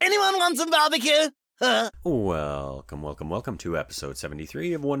want some barbecue? Welcome to episode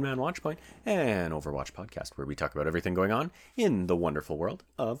 73 of One Man Watchpoint, an Overwatch podcast where we talk about everything going on in the wonderful world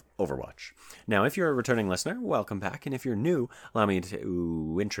of Overwatch. Now, if you're a returning listener, welcome back, and if you're new, allow me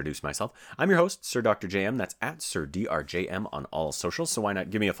to introduce myself. I'm your host, Sir Dr. JM, that's at Sir DRJM on all socials, so why not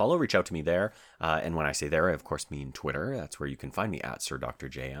give me a follow, reach out to me there, and when I say there, I of course mean Twitter, that's where you can find me at Sir Dr.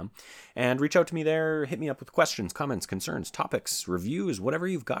 JM, and reach out to me there, hit me up with questions, comments, concerns, topics, reviews, whatever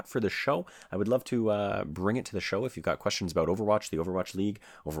you've got for the show. I would love to bring it to the show if you've got questions about Overwatch, the Overwatch League,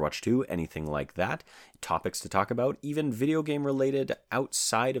 Overwatch 2, anything like that. Topics to talk about, even video game related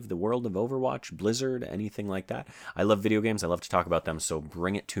outside of the world of Overwatch, Blizzard, anything like that. I love video games. I love to talk about them, so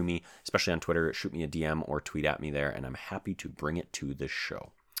bring it to me, especially on Twitter. Shoot me a DM or tweet at me there, and I'm happy to bring it to the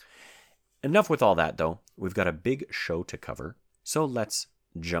show. Enough with all that, though. We've got a big show to cover, so let's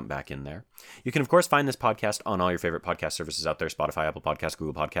jump back in there. You can, of course, find this podcast on all your favorite podcast services out there, Spotify, Apple Podcasts,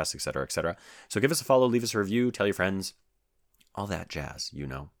 Google Podcasts, etc., etc. So give us a follow, leave us a review, tell your friends, all that jazz, you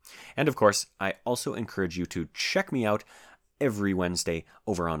know. And, of course, I also encourage you to check me out every Wednesday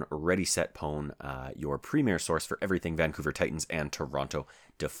over on Ready Set Pwn, your premier source for everything Vancouver Titans and Toronto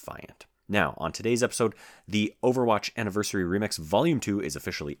Defiant. Now, on today's episode, the Overwatch Anniversary Remix Volume 2 is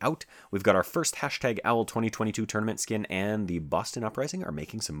officially out. We've got our first hashtag Owl 2022 tournament skin, and the Boston Uprising are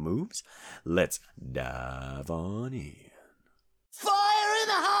making some moves. Let's dive on in. Fire in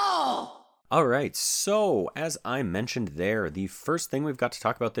the hole! All right, so as I mentioned there, the first thing we've got to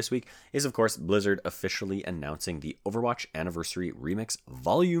talk about this week is, of course, Blizzard officially announcing the Overwatch Anniversary Remix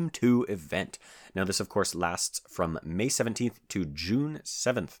Volume 2 event. Now, this, of course, lasts from May 17th to June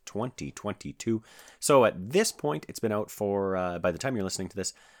 7th, 2022. So at this point, it's been out for, by the time you're listening to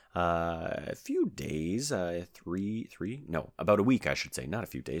this, a few days, about a week, I should say, not a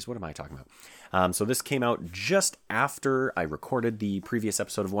few days. What am I talking about? So this came out just after I recorded the previous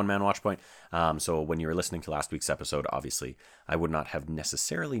episode of One Man Watchpoint. So when you were listening to last week's episode, obviously, I would not have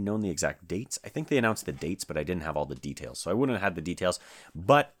necessarily known the exact dates. I think they announced the dates, but I didn't have all the details. So I wouldn't have had the details,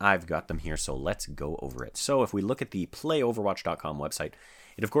 but I've got them here. So let's go over it. So if we look at the playoverwatch.com website,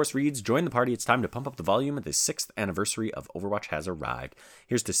 it, of course, reads, "Join the party. It's time to pump up the volume. The 6th anniversary of Overwatch has arrived.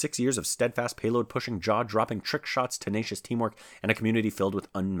 Here's to 6 years of steadfast payload-pushing, jaw-dropping trick shots, tenacious teamwork, and a community filled with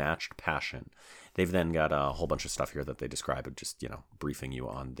unmatched passion." They've then got a whole bunch of stuff here that they describe of just, briefing you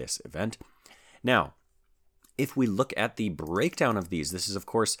on this event. Now, if we look at the breakdown of these, this is, of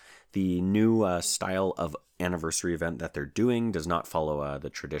course, the new style of anniversary event that they're doing. Does not follow the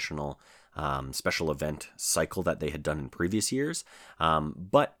traditional special event cycle that they had done in previous years.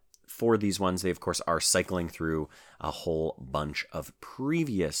 But for these ones, they, of course, are cycling through a whole bunch of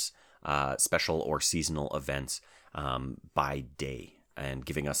previous special or seasonal events by day, and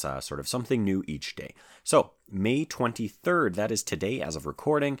giving us sort of something new each day. So, May 23rd, that is today as of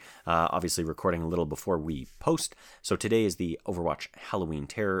recording, obviously recording a little before we post. So today is the Overwatch Halloween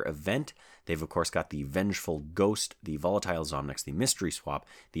Terror event. They've, of course, got the Vengeful Ghost, the Volatile Zomnix, the Mystery Swap,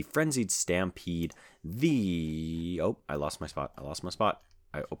 the Frenzied Stampede, I lost my spot.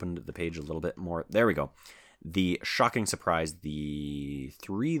 I opened the page a little bit more. There we go. The Shocking Surprise, the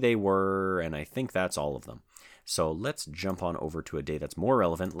 3 they were, and I think that's all of them. So let's jump on over to a day that's more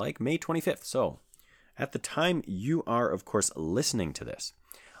relevant, like May 25th. So at the time you are, of course, listening to this,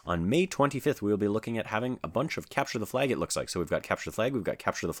 on May 25th, we will be looking at having a bunch of Capture the Flag, it looks like. So we've got Capture the Flag, we've got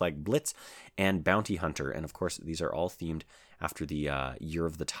Capture the Flag Blitz, and Bounty Hunter. And of course, these are all themed after the Year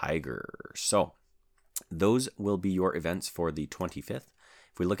of the Tiger. So those will be your events for the 25th.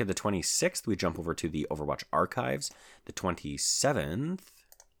 If we look at the 26th, we jump over to the Overwatch Archives. The 27th...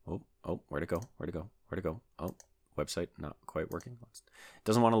 where'd it go? Oh, website not quite working. It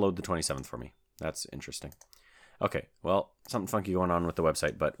doesn't want to load the 27th for me. That's interesting. Okay, well, something funky going on with the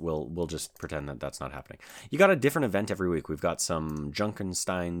website, but we'll just pretend that that's not happening. You got a different event every week. We've got some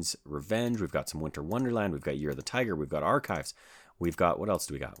Junkenstein's Revenge. We've got some Winter Wonderland. We've got Year of the Tiger. We've got Archives. We've got, what else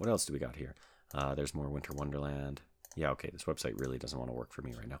do we got here? There's more Winter Wonderland. Yeah, okay, this website really doesn't want to work for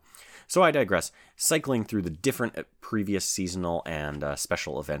me right now. So I digress. Cycling through the different previous seasonal and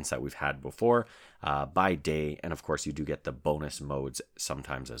special events that we've had before by day. And of course, you do get the bonus modes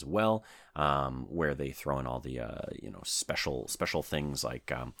sometimes as well, where they throw in all the, special things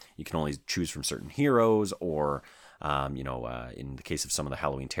like you can only choose from certain heroes, or, in the case of some of the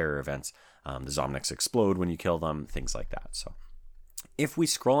Halloween Terror events, the Zomnix explode when you kill them, things like that. So if we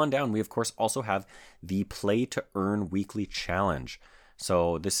scroll on down, we of course also have the Play to Earn weekly challenge.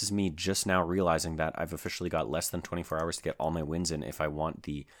 So this is me just now realizing that I've officially got less than 24 hours to get all my wins in if I want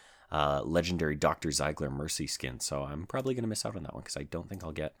the legendary Dr. Ziegler Mercy skin. So I'm probably going to miss out on that one because I don't think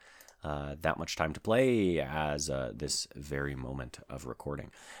I'll get that much time to play as this very moment of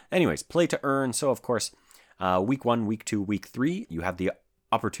recording. Anyways, play to earn. So, of course, week 1, week 2, week 3, you have the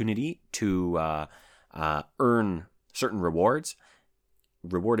opportunity to earn certain rewards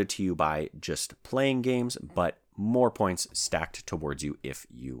rewarded to you by just playing games, but more points stacked towards you if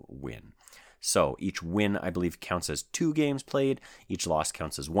you win. So each win, I believe, counts as 2 games played. Each loss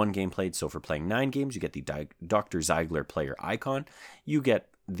counts as 1 game played. So for playing 9 games, you get the Dr. Ziegler player icon. You get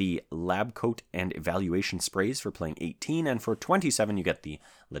the lab coat and evaluation sprays for playing 18. And for 27, you get the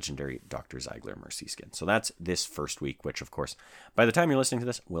legendary Dr. Ziegler Mercy skin. So that's this first week, which, of course, by the time you're listening to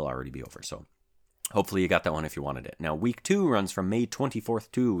this, will already be over. So hopefully you got that one if you wanted it. Now, week 2 runs from May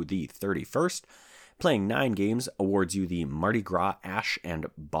 24th to the 31st. Playing 9 games awards you the Mardi Gras Ash and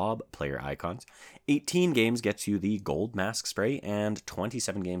Bob player icons. 18 games gets you the Gold Mask spray, and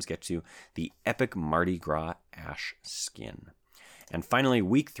 27 games gets you the Epic Mardi Gras Ash skin. And finally,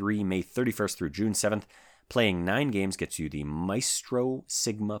 week 3, May 31st through June 7th, playing 9 games gets you the Maestro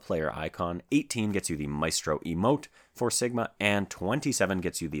Sigma player icon. 18 gets you the Maestro emote for Sigma, and 27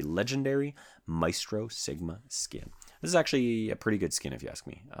 gets you the legendary Maestro Sigma skin. This is actually a pretty good skin, if you ask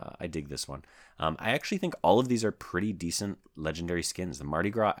me. I dig this one. I actually think all of these are pretty decent legendary skins. The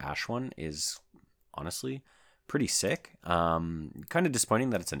Mardi Gras Ash one is honestly pretty sick. Kind of disappointing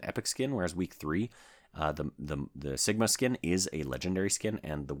that it's an epic skin, whereas week 3, the Sigma skin is a legendary skin,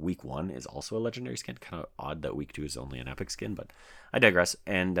 and the week 1 is also a legendary skin. Kind of odd that week 2 is only an epic skin, but I digress.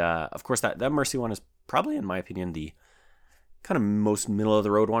 And of course, that Mercy one is probably, in my opinion, the kind of most middle of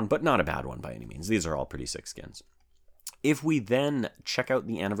the road one, but not a bad one by any means. These are all pretty sick skins. If we then check out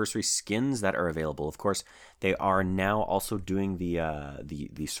the anniversary skins that are available, of course, they are now also doing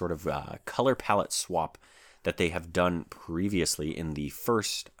the sort of color palette swap that they have done previously in the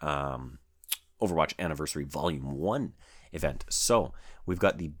first Overwatch Anniversary Volume 1 event. So we've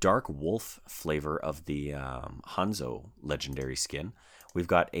got the Dark Wolf flavor of the Hanzo legendary skin. We've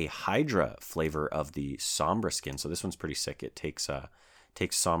got a Hydra flavor of the Sombra skin. So this one's pretty sick. It takes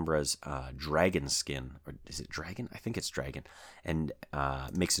Sombra's dragon skin, or is it dragon? I think it's dragon, and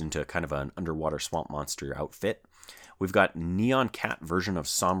makes it into kind of an underwater swamp monster outfit. We've got Neon Cat version of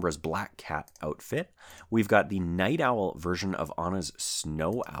Sombra's Black Cat outfit. We've got the Night Owl version of Ana's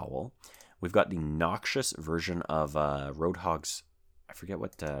Snow Owl. We've got the Noxious version of Roadhog's, I forget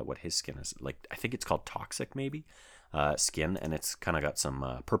what his skin is. Like, I think it's called Toxic maybe. Skin, and it's kind of got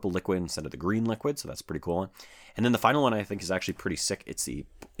some purple liquid instead of the green liquid, so that's pretty cool. And then the final one I think is actually pretty sick. It's a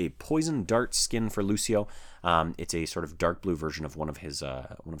Poison Dart skin for Lucio. It's a sort of dark blue version of one of his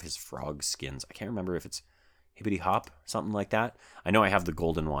frog skins. I can't remember if it's Hippity Hop, something like that. I know I have the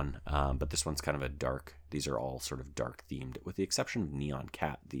golden one, but this one's kind of a dark. These are all sort of dark themed, with the exception of Neon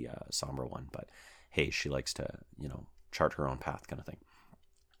Cat, the Sombra one. But hey, she likes to chart her own path, kind of thing.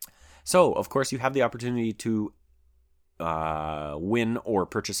 So of course you have the opportunity to win or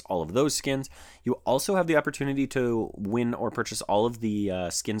purchase all of those skins. You also have the opportunity to win or purchase all of the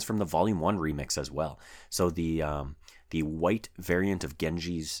skins from the Volume 1 remix as well. So the white variant of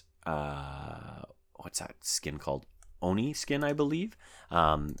Genji's what's that skin called? Oni skin, I believe.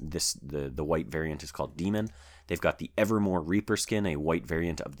 The white variant is called Demon. They've got the Evermore Reaper skin, a white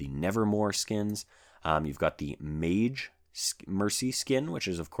variant of the Nevermore skins. You've got the Mage Mercy skin, which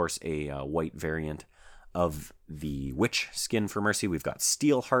is of course a white variant of the Witch skin for Mercy. We've got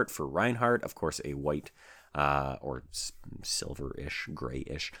Steelheart for Reinhardt, of course a white or silver-ish,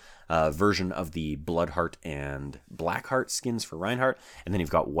 gray-ish version of the Bloodheart and Blackheart skins for Reinhardt. And then you've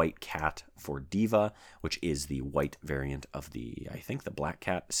got White Cat for D.Va, which is the white variant of the Black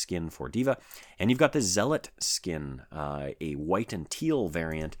Cat skin for D.Va. And you've got the Zealot skin, a white and teal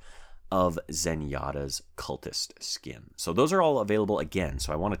variant of Zenyatta's Cultist skin. So those are all available again.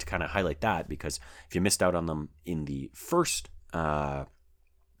 So I wanted to kind of highlight that, because if you missed out on them in the first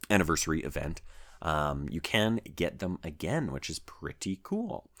anniversary event, you can get them again, which is pretty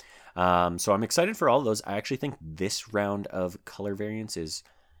cool. So I'm excited for all of those. I actually think this round of color variants is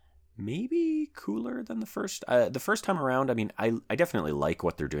maybe cooler than the first. The first time around, I mean, I definitely like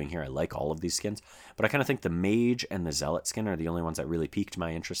what they're doing here. I like all of these skins, but I kind of think the Mage and the Zealot skin are the only ones that really piqued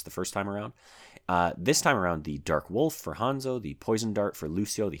my interest the first time around. This time around, the Dark Wolf for Hanzo, the Poison Dart for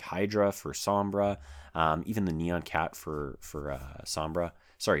Lucio, the Hydra for Sombra, even the Neon Cat for Sombra.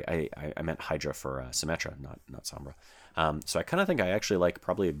 Sorry, I meant Hydra for Symmetra, not Sombra. So I kind of think I actually like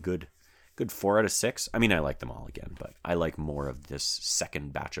probably a good 4 out of 6. I mean, I like them all again, but I like more of this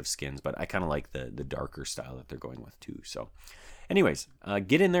second batch of skins. But I kind of like the darker style that they're going with too. So anyways,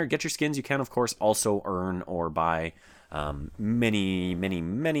 get in there, get your skins. You can, of course, also earn or buy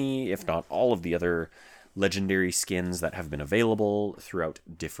many, if not all of the other legendary skins that have been available throughout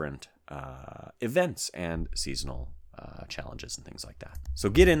different events and seasonal challenges and things like that. So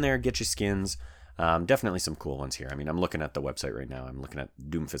get in there, get your skins. Definitely some cool ones here. I mean, I'm looking at the website right now. I'm looking at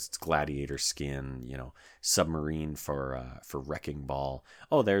Doomfist's Gladiator skin, Submarine for Wrecking Ball.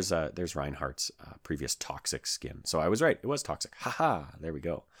 Oh, there's Reinhardt's previous Toxic skin. So I was right. It was Toxic. Haha. There we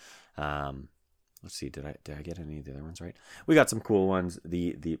go. Let's see. Did I get any of the other ones right? We got some cool ones.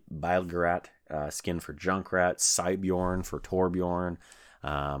 The Bilgarat skin for Junkrat, Cybjorn for Torbjorn.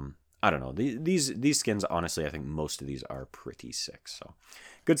 I don't know. These skins, honestly, I think most of these are pretty sick. So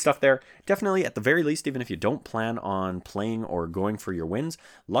good stuff there. Definitely, at the very least, even if you don't plan on playing or going for your wins,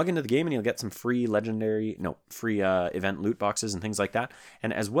 log into the game and you'll get some free event loot boxes and things like that.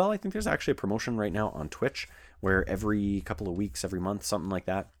 And as well, I think there's actually a promotion right now on Twitch where every couple of weeks, every month, something like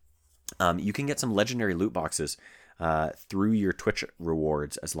that, you can get some legendary loot boxes through your Twitch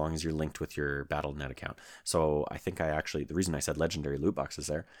rewards as long as you're linked with your Battle.net account. So I think the reason I said legendary loot boxes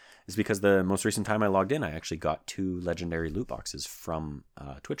there is because the most recent time I logged in, I actually got 2 legendary loot boxes from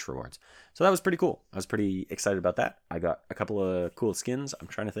Twitch rewards. So that was pretty cool. I was pretty excited about that. I got a couple of cool skins. I'm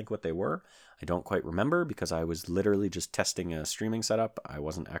trying to think what they were. I don't quite remember because I was literally just testing a streaming setup. I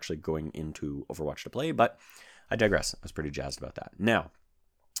wasn't actually going into Overwatch to play, but I digress. I was pretty jazzed about that. Now,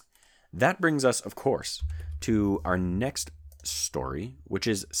 that brings us, of course, to our next story, which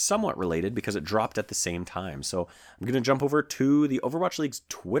is somewhat related because it dropped at the same time. So I'm going to jump over to the Overwatch League's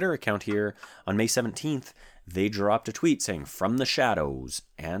Twitter account here on May 17th. They dropped a tweet saying, "From the shadows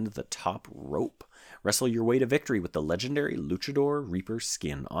and the top rope. Wrestle your way to victory with the legendary Luchador Reaper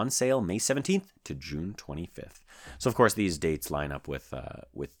skin on sale May 17th to June 25th. So, of course, these dates line up with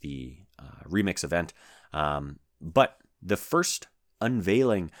the remix event. But the first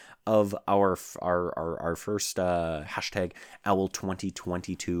unveiling of our first hashtag Owl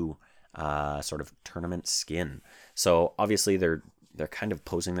 2022 sort of tournament skin. So obviously they're kind of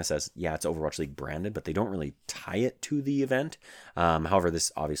posing this as, it's Overwatch League branded, but they don't really tie it to the event. However,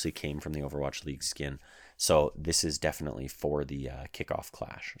 this obviously came from the Overwatch League skin. So this is definitely for the kickoff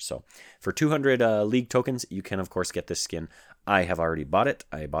clash. So for 200 league tokens, you can of course get this skin. I have already bought it.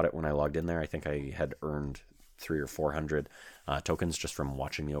 I bought it when I logged in there. I think I had earned 300 or 400 tokens just from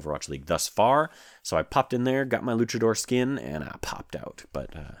watching the Overwatch League thus far. So I popped in there, got my Luchador skin, and I popped out.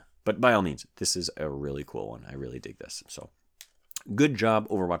 But by all means, this is a really cool one. I really dig this. So good job,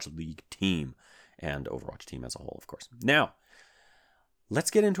 Overwatch League team, and Overwatch team as a whole, of course. Now, let's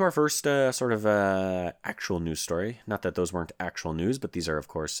get into our first actual news story. Not that those weren't actual news, but these are, of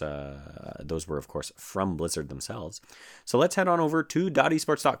course, those were, of course, from Blizzard themselves. So let's head on over to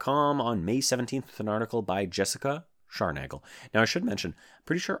 .esports.com on May 17th with an article by Jessica Scharnagel. Now, I should mention, I'm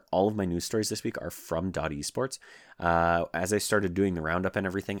pretty sure all of my news stories this week are from .esports. As I started doing the roundup and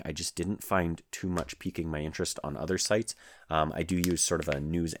everything, I just didn't find too much piquing my interest on other sites. I do use sort of a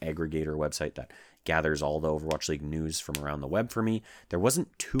news aggregator website that gathers all the Overwatch League news from around the web for me. There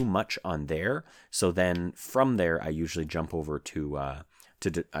wasn't too much on there, so then from there I usually jump over to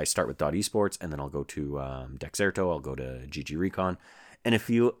I start with .esports, and then I'll go to Dexerto, I'll go to GG Recon, and a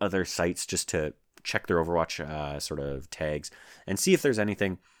few other sites just to check their Overwatch sort of tags and see if there's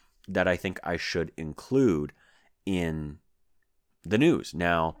anything that I think I should include in the news.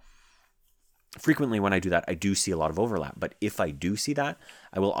 Now, frequently when I do that, I do see a lot of overlap, but if I do see that,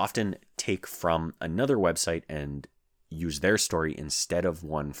 I will often take from another website and use their story instead of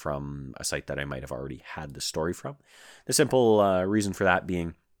one from a site that I might have already had the story from. The simple reason for that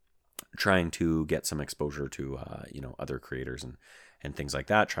being trying to get some exposure to other creators and things like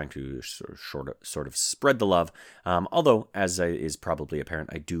that, trying to sort of spread the love. Although, as is probably apparent,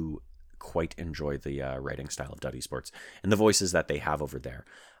 I do quite enjoy the writing style of .esports and the voices that they have over there.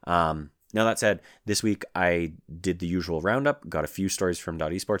 Now, that said, this week I did the usual roundup, got a few stories from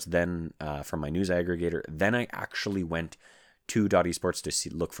 .esports, then from my news aggregator. Then I actually went to .esports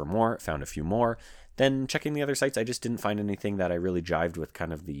to look for more, found a few more. Then checking the other sites, I just didn't find anything that I really jived with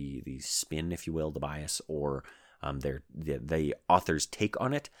kind of the spin, if you will, the bias, or the author's take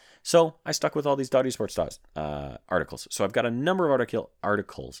on it. So I stuck with all these .esports articles. So I've got a number of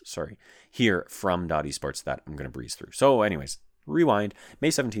articles here from .esports that I'm going to breeze through. So anyways, rewind. May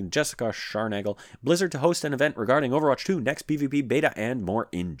 17th, Jessica Scharnagel. Blizzard to host an event regarding Overwatch 2, next PvP beta, and more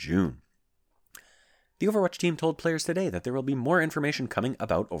in June. The Overwatch team told players today that there will be more information coming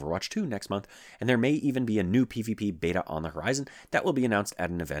about Overwatch 2 next month, and there may even be a new PvP beta on the horizon that will be announced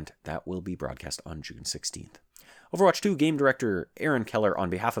at an event that will be broadcast on June 16th. Overwatch 2 game director Aaron Keller, on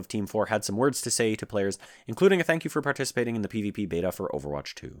behalf of Team 4, had some words to say to players, including a thank you for participating in the PvP beta for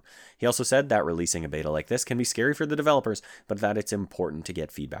Overwatch 2. He also said that releasing a beta like this can be scary for the developers, but that it's important to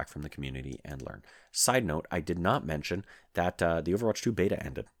get feedback from the community and learn. Side note, I did not mention that the Overwatch 2 beta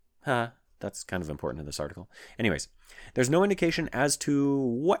ended. That's kind of important in this article. Anyways, there's no indication as to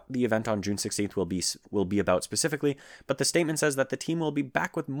what the event on June 16th will be about specifically, but the statement says that the team will be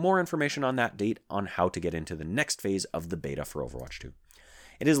back with more information on that date on how to get into the next phase of the beta for Overwatch 2.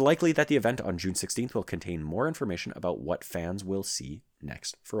 It is likely that the event on June 16th will contain more information about what fans will see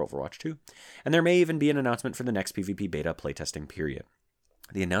next for Overwatch 2, and there may even be an announcement for the next PvP beta playtesting period.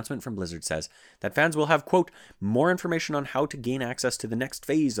 The announcement from Blizzard says that fans will have, quote, more information on how to gain access to the next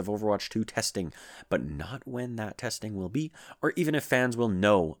phase of Overwatch 2 testing, but not when that testing will be, or even if fans will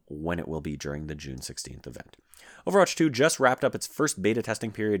know when it will be during the June 16th event. Overwatch 2 just wrapped up its first beta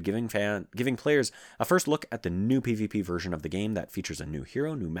testing period, giving players a first look at the new PvP version of the game that features a new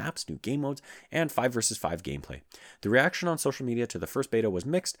hero, new maps, new game modes, and 5 vs 5 gameplay. The reaction on social media to the first beta was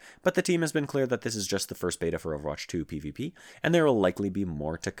mixed, but the team has been clear that this is just the first beta for Overwatch 2 PvP, and there will likely be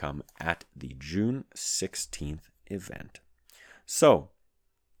more to come at the June 16th event. So,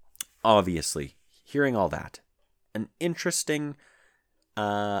 obviously, hearing all that, an interesting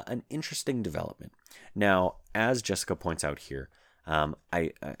development. Now, as Jessica points out here,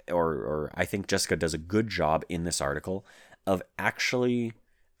 I think Jessica does a good job in this article of actually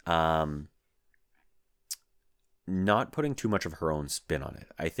not putting too much of her own spin on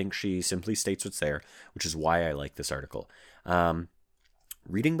it. I think she simply states what's there, which is why I like this article.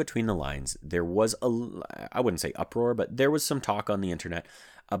 Reading between the lines, there was I wouldn't say uproar, but there was some talk on the internet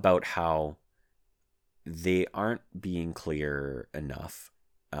about how they aren't being clear enough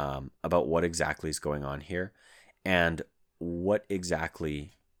about what exactly is going on here and what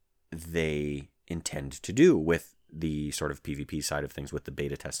exactly they intend to do with the sort of PvP side of things, with the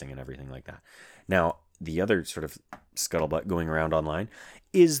beta testing and everything like that. Now, the other sort of scuttlebutt going around online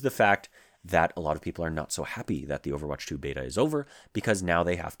is the fact that a lot of people are not so happy that the Overwatch 2 beta is over, because now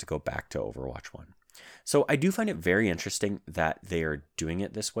they have to go back to Overwatch 1. So I do find it very interesting that they're doing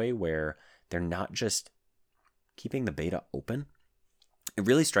it this way, where they're not just keeping the beta open. It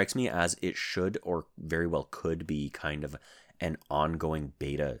really strikes me as it should, or very well could be, kind of an ongoing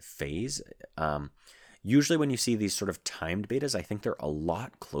beta phase. Usually when you see these sort of timed betas, I think they're a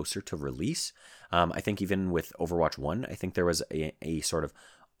lot closer to release. I think even with Overwatch 1, I think there was a sort of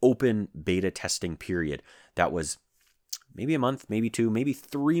open beta testing period that was maybe a month, maybe 2, maybe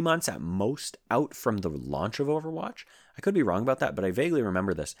 3 months at most out from the launch of Overwatch. I could be wrong about that, but I vaguely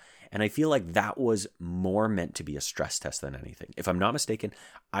remember this. And I feel like that was more meant to be a stress test than anything. If I'm not mistaken,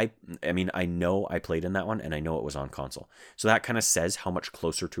 I know I played in that one, and I know it was on console. So that kind of says how much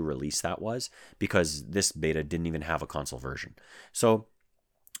closer to release that was, because this beta didn't even have a console version. So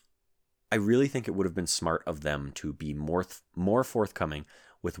I really think it would have been smart of them to be more forthcoming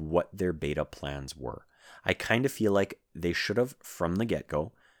with what their beta plans were. I kind of feel like they should have, from the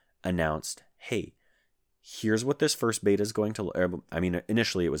get-go, announced, hey, here's what this first beta is going to look.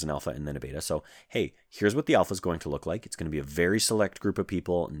 Initially it was an alpha and then a beta. So, hey, here's what the alpha is going to look like. It's going to be a very select group of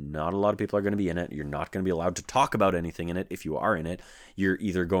people. Not a lot of people are going to be in it. You're not going to be allowed to talk about anything in it. If you are in it, you're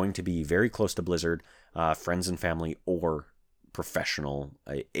either going to be very close to Blizzard, friends and family, or a professional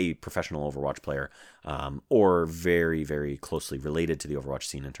Overwatch player, or very, very closely related to the Overwatch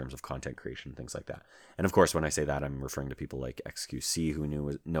scene in terms of content creation, things like that. And of course, when I say that, I'm referring to people like XQC,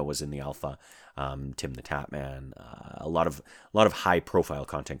 who was in the alpha, Tim the Tatman, a lot of high profile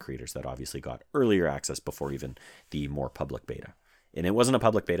content creators that obviously got earlier access before even the more public beta. And it wasn't a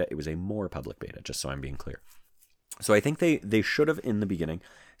public beta, it was a more public beta, just so I'm being clear. So I think they should have, in the beginning,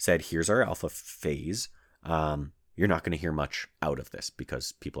 said, here's our alpha phase. You're not going to hear much out of this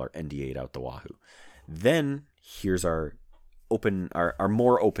because people are NDA'd out the wahoo. Then here's our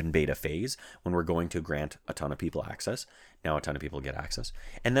more open beta phase, when we're going to grant a ton of people access. Now a ton of people get access.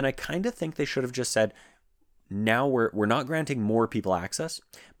 And then I kind of think they should have just said, now we're not granting more people access,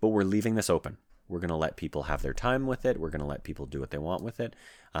 but we're leaving this open. We're going to let people have their time with it. We're going to let people do what they want with it.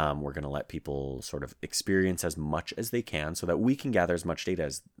 We're going to let people sort of experience as much as they can so that we can gather as much data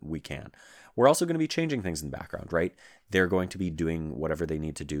as we can. We're also going to be changing things in the background, right? They're going to be doing whatever they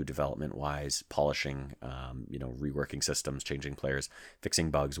need to do development-wise, polishing, reworking systems, changing players,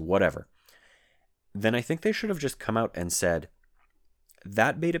 fixing bugs, whatever. Then I think they should have just come out and said,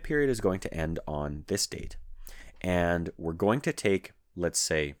 that beta period is going to end on this date. And we're going to take, let's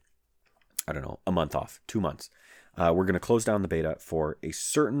say, a month off, 2 months. We're going to close down the beta for a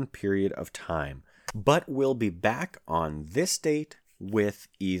certain period of time, but we'll be back on this date with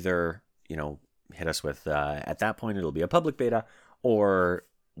either, hit us with, at that point, it'll be a public beta, or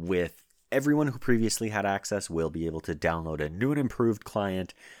with everyone who previously had access will be able to download a new and improved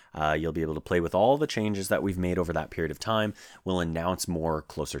client. You'll be able to play with all the changes that we've made over that period of time. We'll announce more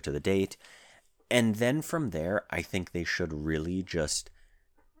closer to the date. And then from there, I think they should really just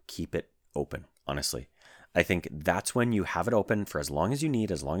keep it open, honestly. I think that's when you have it open for as long as you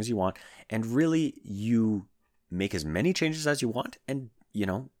need, as long as you want, and really you make as many changes as you want, and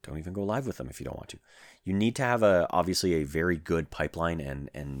don't even go live with them if you don't want to. You need to have obviously a very good pipeline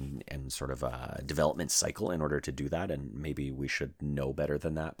and sort of a development cycle in order to do that. And maybe we should know better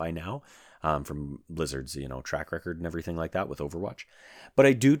than that by now, from Blizzard's, track record and everything like that with Overwatch. But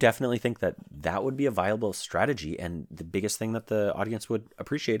I do definitely think that would be a viable strategy. And the biggest thing that the audience would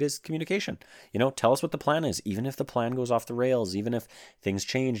appreciate is communication. Tell us what the plan is, even if the plan goes off the rails, even if things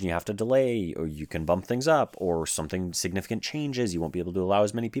change and you have to delay, or you can bump things up, or something significant changes, you won't be able to allow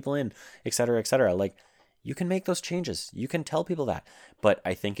as many people in, et cetera, et cetera. Like, you can make those changes. You can tell people that. But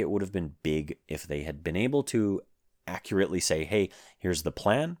I think it would have been big if they had been able to accurately say, hey, here's the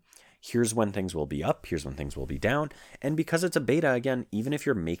plan. Here's when things will be up. Here's when things will be down. And because it's a beta, again, even if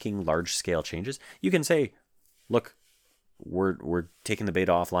you're making large scale changes, you can say, look, we're taking the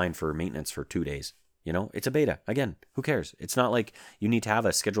beta offline for maintenance for 2 days. It's a beta. Again, who cares? It's not like you need to have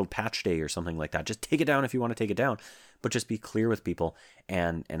a scheduled patch day or something like that. Just take it down if you want to take it down, but just be clear with people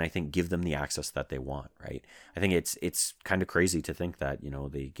and I think give them the access that they want, right? I think it's kind of crazy to think that,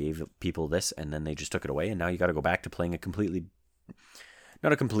 they gave people this and then they just took it away, and now you got to go back to playing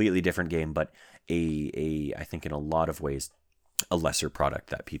not a completely different game, but I think in a lot of ways, a lesser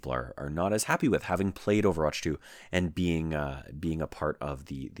product that people are not as happy with, having played Overwatch 2 and being a part of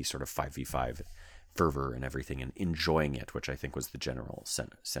the sort of 5v5 fervor and everything and enjoying it, which I think was the general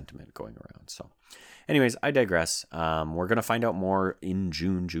sentiment going around. So anyways, I digress. We're going to find out more in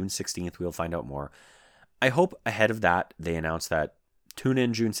June 16th. We'll find out more. I hope ahead of that, they announce that tune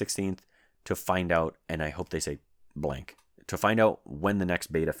in June 16th to find out, and I hope they say blank, to find out when the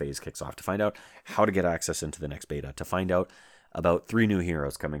next beta phase kicks off, to find out how to get access into the next beta, to find out about 3 new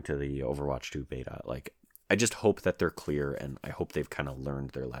heroes coming to the Overwatch 2 beta. Like, I just hope that they're clear, and I hope they've kind of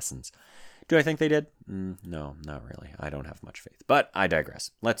learned their lessons. Do I think they did? No, not really. I don't have much faith. But I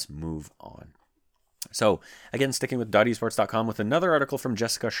digress. Let's move on. So, again, sticking with .esports.com with another article from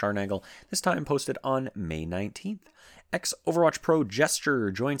Jessica Scharnagel, this time posted on May 19th. Ex-Overwatch pro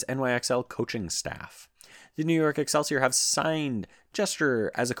Gesture joins NYXL coaching staff. The New York Excelsior have signed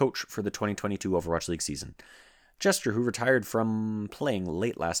Gesture as a coach for the 2022 Overwatch League season. Gesture, who retired from playing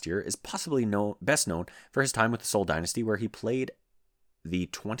late last year, is possibly best known for his time with the Seoul Dynasty, where he played the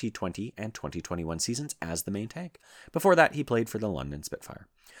 2020 and 2021 seasons as the main tank. Before that, he played for the London Spitfire.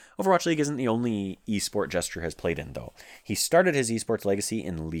 Overwatch League isn't the only esport Gesture has played in, though. He started his esports legacy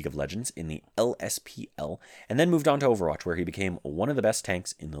in League of Legends in the LSPL, and then moved on to Overwatch, where he became one of the best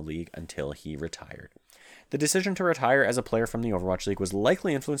tanks in the league until he retired. The decision to retire as a player from the Overwatch League was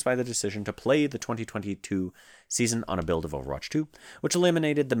likely influenced by the decision to play the 2022 season on a build of Overwatch 2, which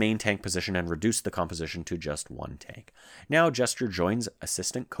eliminated the main tank position and reduced the composition to just one tank. Now Gesture joins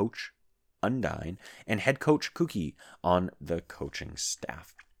assistant coach Undyne and head coach Kuki on the coaching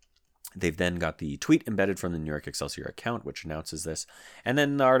staff. They've then got the tweet embedded from the New York Excelsior account, which announces this. And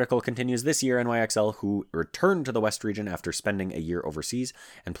then the article continues, this year NYXL, who returned to the West region after spending a year overseas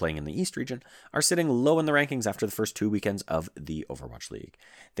and playing in the East region, are sitting low in the rankings after the first 2 weekends of the Overwatch League.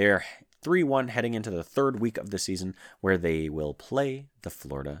 They're 3-1 heading into the 3rd week of the season, where they will play the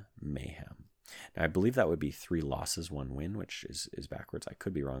Florida Mayhem. Now, I believe that would be 3 losses, 1 win, which is backwards. I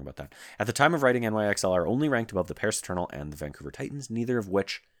could be wrong about that. At the time of writing, NYXL are only ranked above the Paris Eternal and the Vancouver Titans, neither of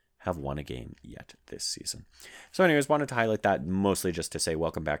which have won a game yet this season. So anyways, wanted to highlight that, mostly just to say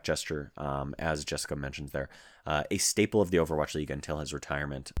welcome back, Gesture, as Jessica mentioned there, a staple of the Overwatch League until his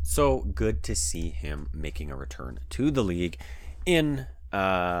retirement. So good to see him making a return to the league in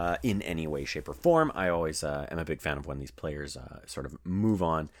any way, shape, or form. I always am a big fan of when these players sort of move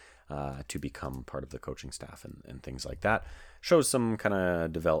on to become part of the coaching staff and things like that. Shows some kind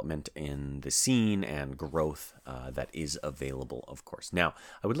of development in the scene and growth that is available, of course. Now,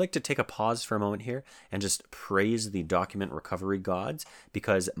 I would like to take a pause for a moment here and just praise the document recovery gods,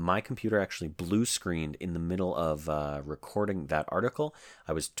 because my computer actually blue screened in the middle of recording that article.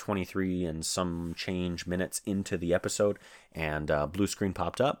 I was 23 and some change minutes into the episode, and blue screen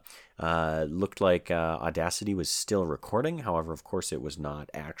popped up. Looked like Audacity was still recording. However, of course, it was not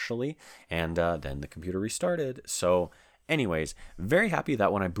actually. And then the computer restarted. So anyways, very happy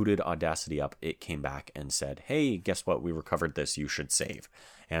that when I booted Audacity up, it came back and said, hey, guess what? We recovered this. You should save.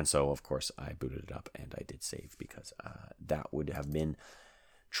 And so, of course, I booted it up and I did save, because that would have been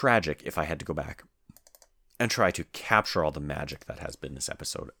tragic if I had to go back and try to capture all the magic that has been this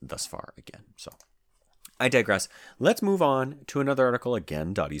episode thus far again. So I digress. Let's move on to another article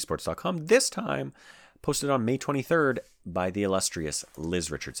again, .esports.com, this time posted on May 23rd by the illustrious Liz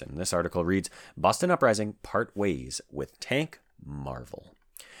Richardson. This article reads, Boston Uprising part ways with Tank Marvel.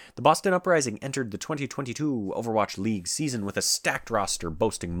 The Boston Uprising entered the 2022 Overwatch League season with a stacked roster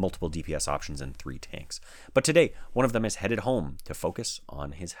boasting multiple DPS options and 3 tanks. But today, one of them is headed home to focus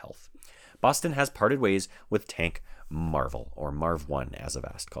on his health. Boston has parted ways with Tank Marvel, or Marv1 as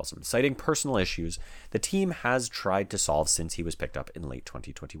Avast calls him, citing personal issues the team has tried to solve since he was picked up in late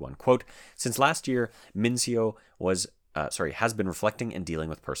 2021. Quote, since last year, Mincio has been reflecting and dealing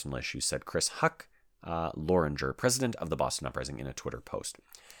with personal issues, said Chris Huck Loringer, president of the Boston Uprising, in a Twitter post.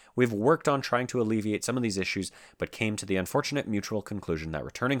 We've worked on trying to alleviate some of these issues, but came to the unfortunate mutual conclusion that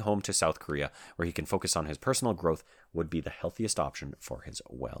returning home to South Korea, where he can focus on his personal growth, would be the healthiest option for his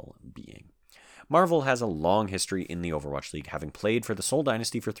well-being. Marvel has a long history in the Overwatch League, having played for the Seoul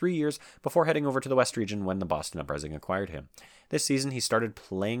Dynasty for 3 years before heading over to the West region when the Boston Uprising acquired him. This season, he started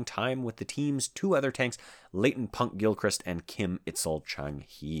playing time with the team's 2 other tanks, Leighton Punk Gilchrist and Kim Itzol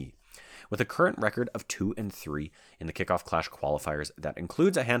Chang-hee. With a current record of 2-3 in the Kickoff Clash qualifiers that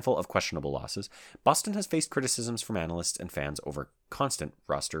includes a handful of questionable losses, Boston has faced criticisms from analysts and fans over constant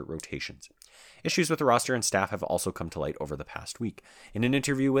roster rotations. Issues with the roster and staff have also come to light over the past week. In an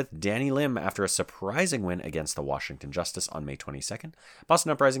interview with Danny Lim after a surprising win against the Washington Justice on May 22nd,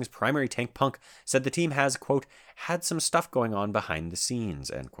 Boston Uprising's primary tank Punk said the team has, quote, had some stuff going on behind the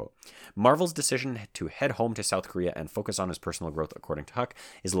scenes, end quote. Marvel's decision to head home to South Korea and focus on his personal growth, according to Huck,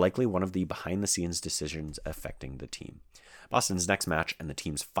 is likely one of the behind-the-scenes decisions affecting the team. Boston's next match and the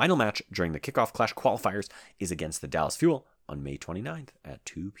team's final match during the Kickoff Clash qualifiers is against the Dallas Fuel on May 29th at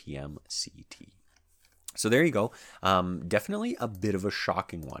 2 p.m. CT. So there you go. Definitely a bit of a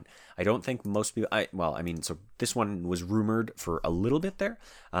shocking one. I don't think most people, so this one was rumored for a little bit there,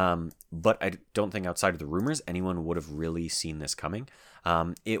 but I don't think outside of the rumors, anyone would have really seen this coming.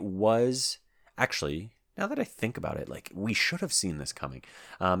 It was actually, now that I think about it, like we should have seen this coming.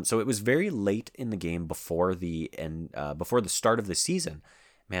 So it was very late in the game before the start of the season.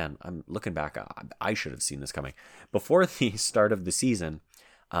 Man, I'm looking back. I should have seen this coming. Before the start of the season,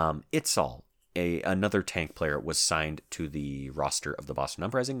 Itzol, another tank player, was signed to the roster of the Boston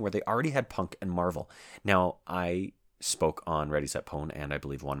Uprising, where they already had Punk and Marvel. Now, I spoke on Ready Set Pwn and I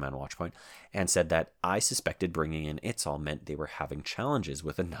believe One Man Watchpoint and said that I suspected bringing in Itzol meant they were having challenges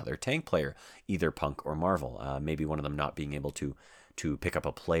with another tank player, either Punk or Marvel. Maybe one of them not being able to pick up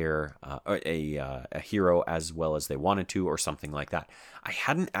a player, a hero as well as they wanted to, or something like that. I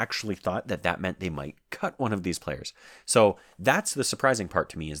hadn't actually thought that meant they might cut one of these players. So that's the surprising part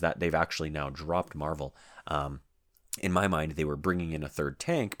to me, is that they've actually now dropped Marvel. In my mind, they were bringing in a third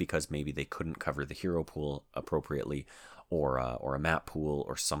tank because maybe they couldn't cover the hero pool appropriately, or a map pool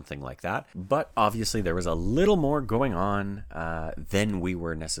or something like that. But obviously there was a little more going on than we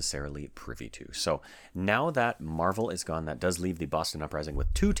were necessarily privy to. So now that Marvel is gone, that does leave the Boston Uprising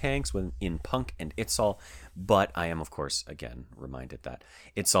with 2 tanks in Punk and Itzol. But I am, of course, again, reminded that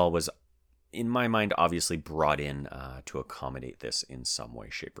Itzol was, in my mind, obviously brought in to accommodate this in some way,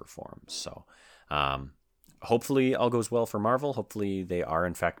 shape, or form. So hopefully all goes well for Marvel. Hopefully they are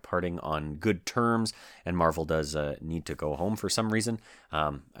in fact parting on good terms, and Marvel does need to go home for some reason.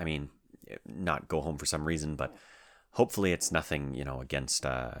 Not go home for some reason, but hopefully it's nothing, against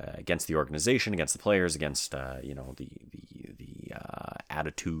the organization, against the players, against the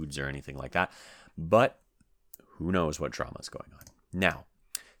attitudes or anything like that. But who knows what drama is going on. Now,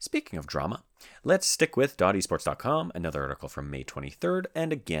 speaking of drama, let's stick with .esports.com, another article from May 23rd,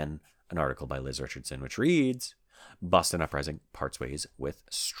 and again, an article by Liz Richardson, which reads, Boston Uprising parts ways with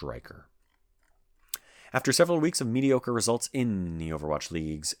Striker. After several weeks of mediocre results in the Overwatch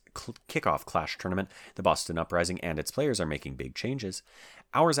League's Kickoff Clash tournament, the Boston Uprising and its players are making big changes.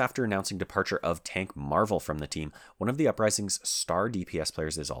 Hours after announcing departure of Tank Marvel from the team, one of the Uprising's star DPS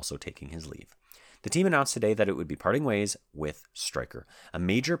players is also taking his leave. The team announced today that it would be parting ways with Striker, a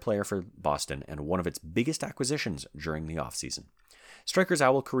major player for Boston and one of its biggest acquisitions during the offseason. Striker's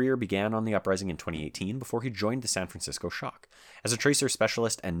OWL career began on the Uprising in 2018 before he joined the San Francisco Shock. As a tracer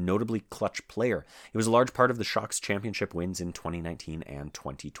specialist and notably clutch player, he was a large part of the Shock's championship wins in 2019 and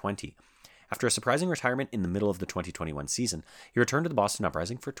 2020. After a surprising retirement in the middle of the 2021 season, he returned to the Boston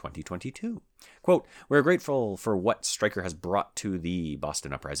Uprising for 2022. Quote, we're grateful for what Striker has brought to the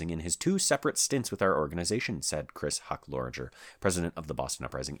Boston Uprising in his 2 separate stints with our organization, said Chris Huck Loringer, president of the Boston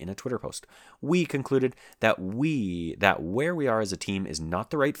Uprising, in a Twitter post. We concluded that where we are as a team is not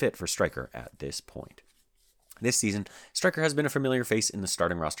the right fit for Striker at this point. This season, Striker has been a familiar face in the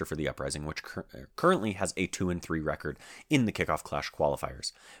starting roster for the Uprising, which currently has a 2-3 record in the Kickoff Clash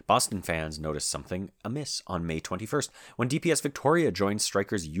qualifiers. Boston fans noticed something amiss on May 21st when DPS Victoria joined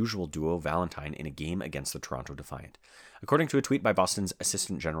Striker's usual duo Valentine in a game against the Toronto Defiant. According to a tweet by Boston's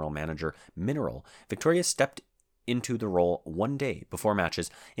assistant general manager, Mineral, Victoria stepped into the role one day before matches,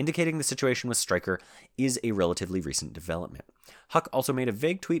 indicating the situation with Striker is a relatively recent development. Huck also made a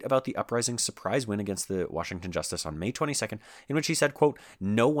vague tweet about the Uprising's surprise win against the Washington Justice on May 22nd, in which he said, quote,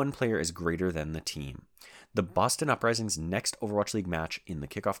 "No one player is greater than the team." The Boston Uprising's next Overwatch League match in the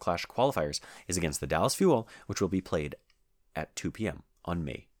Kickoff Clash qualifiers is against the Dallas Fuel, which will be played at 2 p.m. on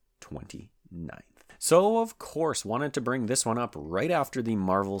May 29th. So, of course, wanted to bring this one up right after the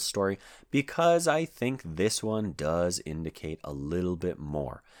Marvel story because I think this one does indicate a little bit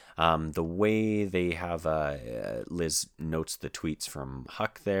more. The way they have, Liz notes the tweets from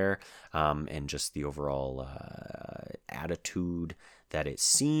Huck there, and just the overall attitude that it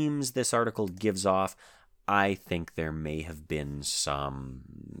seems this article gives off, I think there may have been some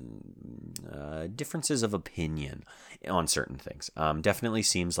differences of opinion on certain things. Definitely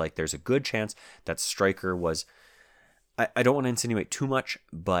seems like there's a good chance that Striker was, I don't want to insinuate too much,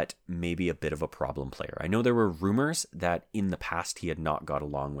 but maybe a bit of a problem player. I know there were rumors that in the past he had not got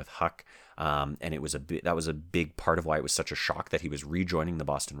along with Huck, and it was that was a big part of why it was such a shock that he was rejoining the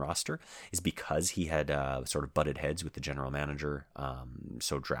Boston roster, is because he had sort of butted heads with the general manager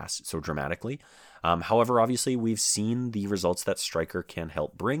so dramatically. However, obviously, we've seen the results that Striker can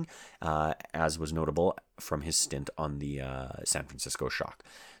help bring, as was notable from his stint on the San Francisco Shock.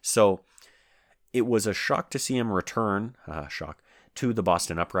 So it was a shock to see him return, to the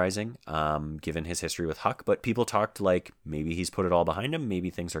Boston Uprising, given his history with Huck. But people talked like maybe he's put it all behind him. Maybe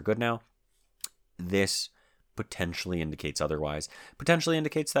things are good now. This potentially indicates otherwise. Potentially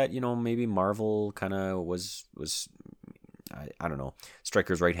indicates that, maybe Marvel kind of was I don't know,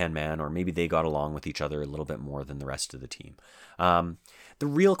 Striker's right-hand man, or maybe they got along with each other a little bit more than the rest of the team. The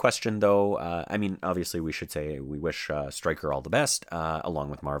real question, though, obviously we should say we wish Striker all the best, along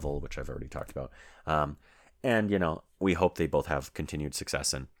with Marvel, which I've already talked about. And, we hope they both have continued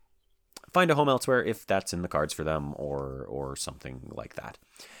success and find a home elsewhere if that's in the cards for them or something like that.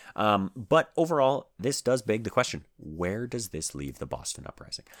 But overall, this does beg the question, where does this leave the Boston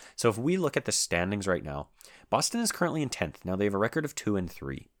Uprising? So if we look at the standings right now, Boston is currently in 10th. Now they have a record of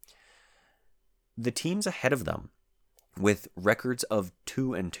 2-3. The teams ahead of them with records of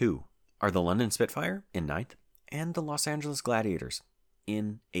 2-2 are the London Spitfire in 9th and the Los Angeles Gladiators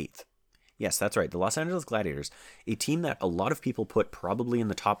in 8th. Yes, that's right. The Los Angeles Gladiators, a team that a lot of people put probably in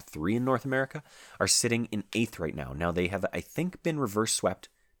the top 3 in North America, are sitting in 8th right now. Now they have, I think, been reverse swept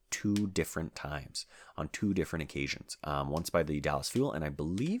 2 different times on 2 different occasions. Once by the Dallas Fuel and I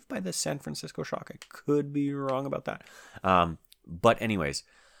believe by the San Francisco Shock. I could be wrong about that. But anyways,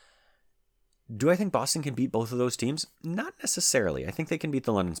 do I think Boston can beat both of those teams? Not necessarily. I think they can beat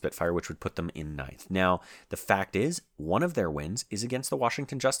the London Spitfire, which would put them in 9th. Now, the fact is, one of their wins is against the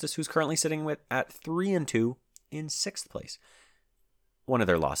Washington Justice, who's currently sitting at 3-2 in 6th place. One of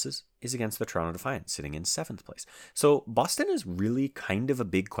their losses is against the Toronto Defiant, sitting in 7th place. So Boston is really kind of a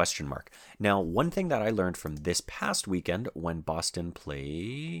big question mark. Now, one thing that I learned from this past weekend when Boston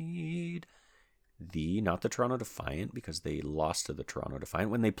played not the Toronto Defiant, because they lost to the Toronto Defiant,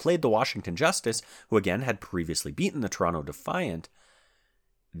 when they played the Washington Justice, who again had previously beaten the Toronto Defiant,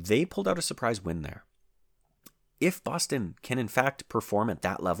 they pulled out a surprise win there. If Boston can in fact perform at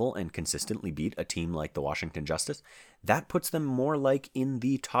that level and consistently beat a team like the Washington Justice, that puts them more like in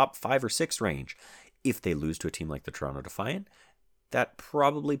the top 5 or 6 range. If they lose to a team like the Toronto Defiant, that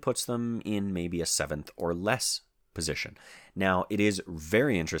probably puts them in maybe a 7th or less position. Now, it is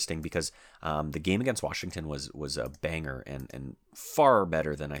very interesting because the game against Washington was a banger and far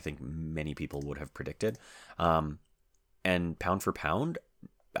better than I think many people would have predicted. And pound for pound,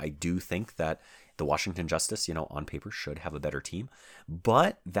 I do think that the Washington Justice, on paper should have a better team.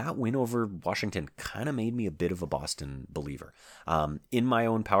 But that win over Washington kind of made me a bit of a Boston believer. In my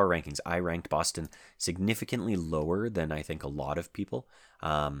own power rankings, I ranked Boston significantly lower than I think a lot of people.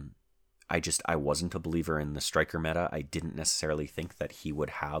 I wasn't a believer in the Striker meta. I didn't necessarily think that he would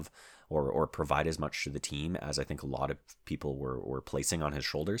have or provide as much to the team as I think a lot of people were placing on his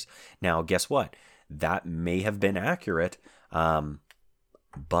shoulders. Now, guess what? That may have been accurate,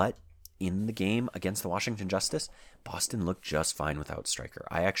 but in the game against the Washington Justice, Boston looked just fine without Striker.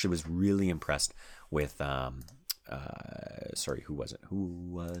 I actually was really impressed with Who was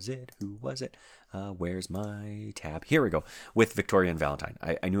it? Where's my tab? Here we go. With Victoria and Valentine.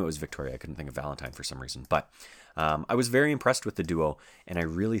 I knew it was Victoria. I couldn't think of Valentine for some reason. But I was very impressed with the duo, and I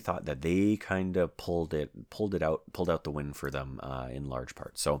really thought that they kind of pulled out the win for them in large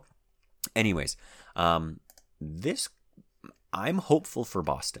part. So, anyways, I'm hopeful for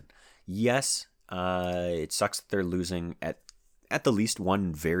Boston. Yes, it sucks that they're losing at the least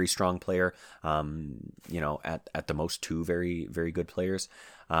one very strong player, at the most two very, very good players.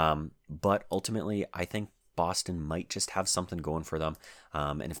 But ultimately, I think Boston might just have something going for them.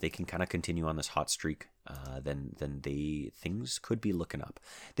 And if they can kind of continue on this hot streak, then things could be looking up.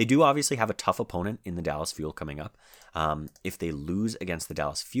 They do obviously have a tough opponent in the Dallas Fuel coming up. If they lose against the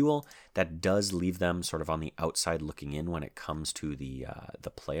Dallas Fuel, that does leave them sort of on the outside looking in when it comes to the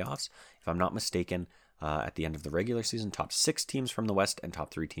playoffs. If I'm not mistaken, at the end of the regular season, top 6 teams from the West and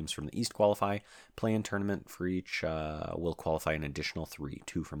top 3 teams from the East qualify. Play-in tournament for each will qualify an additional 3,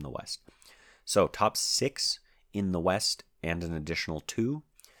 2 from the West. So top 6 in the West and an additional 2.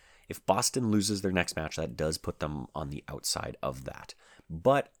 If Boston loses their next match, that does put them on the outside of that.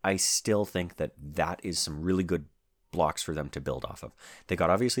 But I still think that is some really good blocks for them to build off of. They got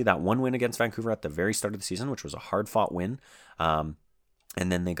obviously that one win against Vancouver at the very start of the season, which was a hard-fought win. And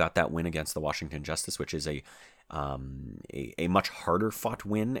then they got that win against the Washington Justice, which is a much harder fought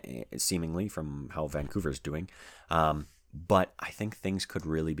win, seemingly, from how Vancouver's doing. But I think things could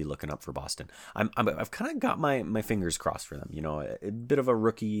really be looking up for Boston. I've kind of got my fingers crossed for them. A bit of a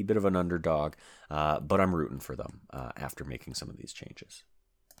rookie, bit of an underdog, but I'm rooting for them after making some of these changes.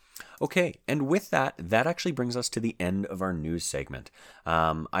 Okay, and with that actually brings us to the end of our news segment.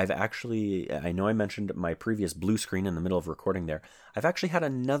 I know I mentioned my previous blue screen in the middle of recording there. I've actually had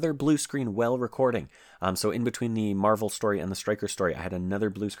another blue screen while recording. So in between the Marvel story and the Stryker story, I had another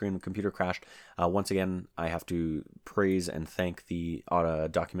blue screen. The computer crashed. Once again, I have to praise and thank the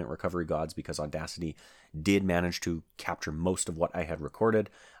document recovery gods, because Audacity did manage to capture most of what I had recorded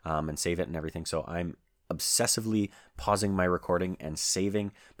and save it and everything. So I'm obsessively pausing my recording and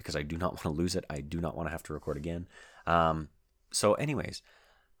saving because I do not want to lose it. I do not want to have to record again. So anyways,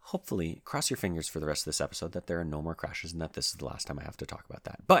 hopefully cross your fingers for the rest of this episode that there are no more crashes and that this is the last time I have to talk about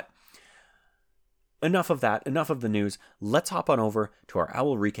that. But enough of that, enough of the news. Let's hop on over to our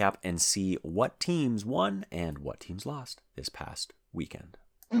Owl recap and see what teams won and what teams lost this past weekend.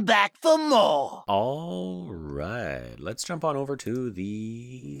 Back for more. All right, let's jump on over to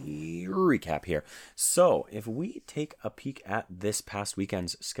the recap here. So if we take a peek at this past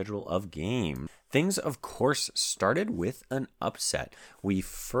weekend's schedule of games, things of course started with an upset. We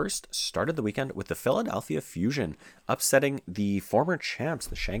first started the weekend with the Philadelphia Fusion upsetting the former champs,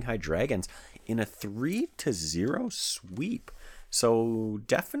 the Shanghai Dragons, in a 3-0 sweep. So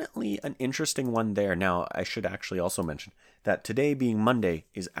definitely an interesting one there. Now, I should actually also mention that today being Monday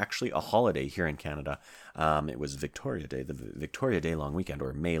is actually a holiday here in Canada. It was Victoria Day, the Victoria Day long weekend,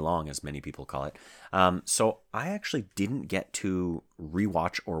 or May long as many people call it. So I actually didn't get to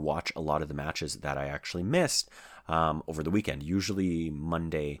rewatch or watch a lot of the matches that I actually missed over the weekend. Usually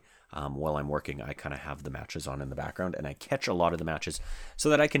Monday, while I'm working, I kind of have the matches on in the background and I catch a lot of the matches so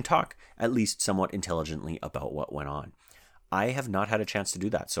that I can talk at least somewhat intelligently about what went on. I have not had a chance to do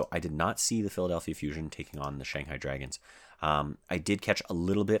that, so I did not see the Philadelphia Fusion taking on the Shanghai Dragons. I did catch a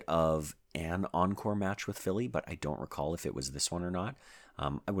little bit of an encore match with Philly, but I don't recall if it was this one or not.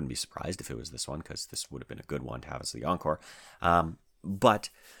 I wouldn't be surprised if it was this one, because this would have been a good one to have as the encore. But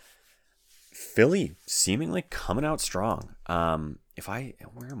Philly seemingly coming out strong. Where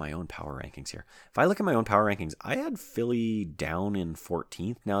are my own power rankings here? If I look at my own power rankings, I had Philly down in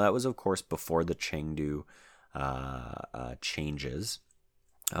 14th. Now, that was, of course, before the Chengdu changes.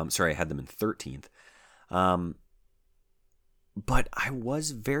 I had them in 13th. But I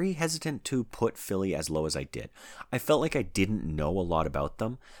was very hesitant to put Philly as low as I did. I felt like I didn't know a lot about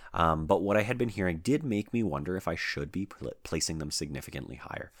them, but what I had been hearing did make me wonder if I should be placing them significantly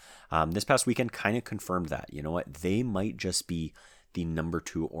higher. This past weekend kind of confirmed that. You know what? They might just be the number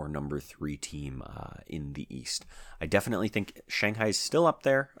 2 or number 3 team in the East. I definitely think Shanghai is still up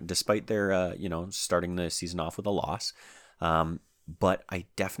there, despite their, starting the season off with a loss. But I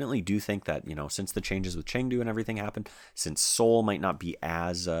definitely do think that, since the changes with Chengdu and everything happened, since Seoul might not be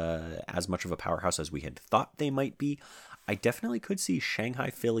as much of a powerhouse as we had thought they might be, I definitely could see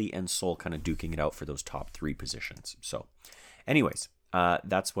Shanghai, Philly, and Seoul kind of duking it out for those top 3 positions. So anyways,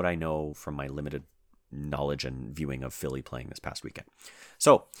 that's what I know from my limited knowledge and viewing of Philly playing this past weekend.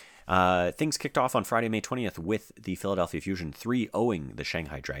 So things kicked off on Friday, May 20th with the Philadelphia Fusion 3-0ing the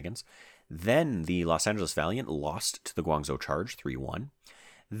Shanghai Dragons. Then the Los Angeles Valiant lost to the Guangzhou Charge 3-1.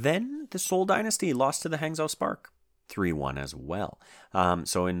 Then the Seoul Dynasty lost to the Hangzhou Spark 3-1 as well.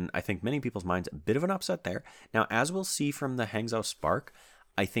 So in, I think, many people's minds, a bit of an upset there. Now, as we'll see from the Hangzhou Spark,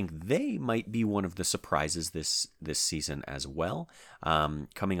 I think they might be one of the surprises this season as well,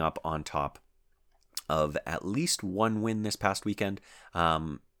 coming up on top of at least one win this past weekend,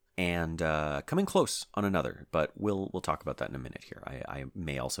 and coming close on another. But we'll talk about that in a minute here. I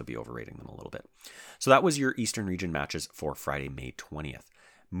may also be overrating them a little bit. So that was your Eastern Region matches for Friday, May 20th.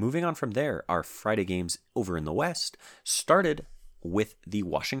 Moving on from there, our Friday games over in the West started with the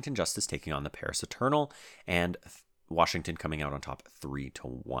Washington Justice taking on the Paris Eternal, and Washington coming out on top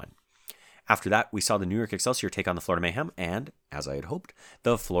 3-1. After that, we saw the New York Excelsior take on the Florida Mayhem, and, as I had hoped,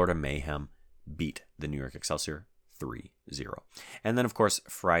 the Florida Mayhem beat the New York Excelsior 3-0. And then, of course,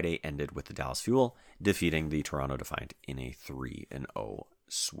 Friday ended with the Dallas Fuel defeating the Toronto Defiant in a 3-0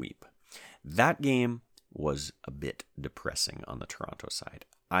 sweep. That game was a bit depressing on the Toronto side.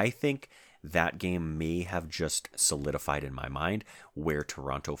 I think that game may have just solidified in my mind where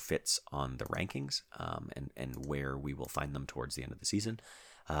Toronto fits on the rankings, and where we will find them towards the end of the season.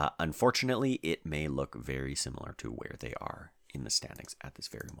 Unfortunately, it may look very similar to where they are in the standings at this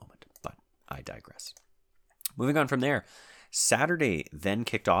very moment, but I digress. Moving on from there, Saturday then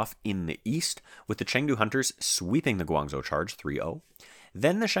kicked off in the East with the Chengdu Hunters sweeping the Guangzhou Charge 3-0.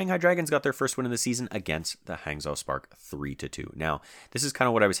 Then the Shanghai Dragons got their first win of the season against the Hangzhou Spark 3-2. Now, this is kind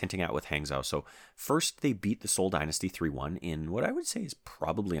of what I was hinting at with Hangzhou. So first, they beat the Seoul Dynasty 3-1 in what I would say is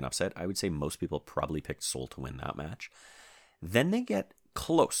probably an upset. I would say most people probably picked Seoul to win that match. Then they get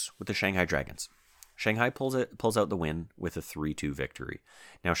close with the Shanghai Dragons. Shanghai pulls out the win with a 3-2 victory.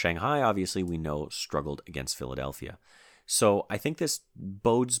 Now, Shanghai, obviously, we know, struggled against Philadelphia. So I think this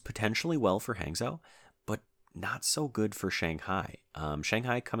bodes potentially well for Hangzhou, but not so good for Shanghai.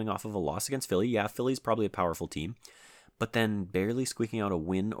 Shanghai coming off of a loss against Philly. Yeah, Philly's probably a powerful team, but then barely squeaking out a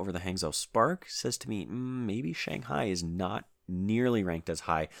win over the Hangzhou Spark says to me, maybe Shanghai is not nearly ranked as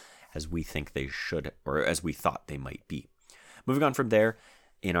high as we think they should, or as we thought they might be. Moving on from there,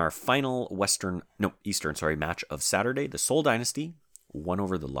 in our final Eastern match of Saturday, the Seoul Dynasty won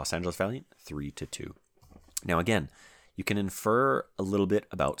over the Los Angeles Valiant 3-2. Now again, you can infer a little bit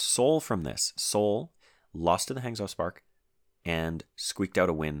about Seoul from this. Seoul lost to the Hangzhou Spark and squeaked out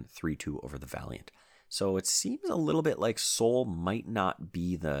a win 3-2 over the Valiant. So it seems a little bit like Seoul might not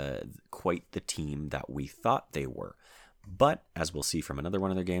be quite the team that we thought they were. But as we'll see from another one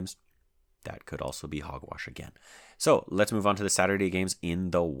of their games, that could also be hogwash again. So let's move on to the Saturday games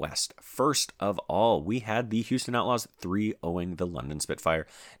in the West. First of all, we had the Houston Outlaws 3-0ing the London Spitfire.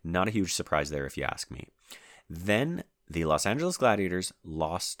 Not a huge surprise there if you ask me. Then the Los Angeles Gladiators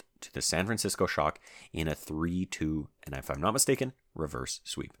lost to the San Francisco Shock in a 3-2, and if I'm not mistaken, reverse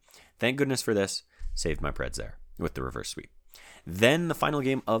sweep. Thank goodness for this. Saved my Preds there with the reverse sweep. Then the final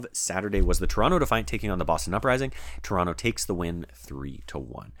game of Saturday was the Toronto Defiant taking on the Boston Uprising. Toronto takes the win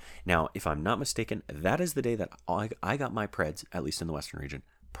 3-1. Now, if I'm not mistaken, that is the day that I got my Preds, at least in the Western region,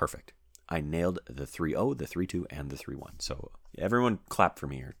 perfect. I nailed the 3-0, the 3-2, and the 3-1. So everyone clap for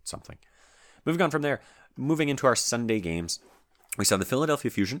me or something. Moving on from there, moving into our Sunday games, we saw the Philadelphia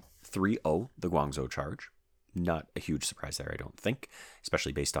Fusion 3-0 the Guangzhou Charge. Not a huge surprise there, I don't think,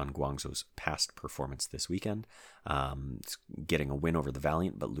 especially based on Guangzhou's past performance this weekend. Getting a win over the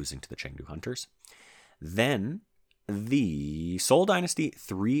Valiant, but losing to the Chengdu Hunters. Then the Seoul Dynasty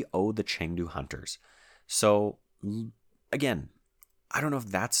 3-0 the Chengdu Hunters. So, again, I don't know if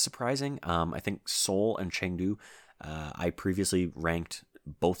that's surprising. I think Seoul and Chengdu, I previously ranked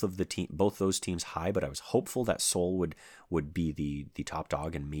both those teams high, but I was hopeful that Seoul would be the top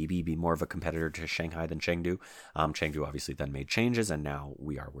dog and maybe be more of a competitor to Shanghai than Chengdu. Chengdu obviously then made changes, and now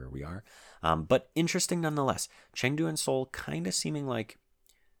we are where we are. But interesting nonetheless. Chengdu and Seoul kind of seeming like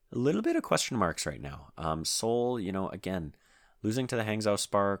a little bit of question marks right now. Seoul, again, losing to the Hangzhou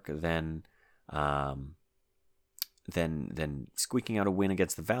Spark, then squeaking out a win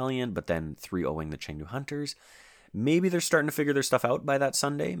against the Valiant, but then 3-0ing the Chengdu Hunters. Maybe they're starting to figure their stuff out by that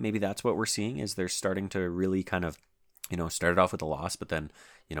Sunday. Maybe that's what we're seeing, is they're starting to really kind of, started off with a loss, but then,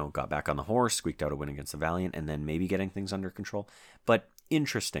 got back on the horse, squeaked out a win against the Valiant, and then maybe getting things under control. But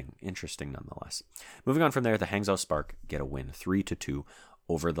interesting nonetheless. Moving on from there, the Hangzhou Spark get a win 3-2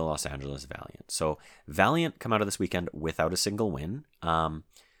 over the Los Angeles Valiant. So Valiant come out of this weekend without a single win.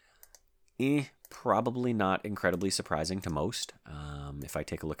 Probably not incredibly surprising to most. If I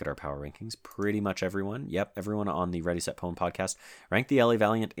take a look at our power rankings, pretty much everyone on the Ready Set Pwn podcast ranked the LA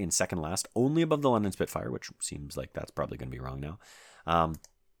Valiant in second last, only above the London Spitfire, which seems like that's probably going to be wrong now.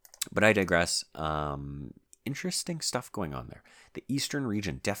 But I digress. Interesting stuff going on there. The Eastern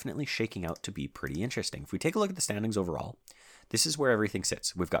region definitely shaking out to be pretty interesting. If we take a look at the standings overall, this is where everything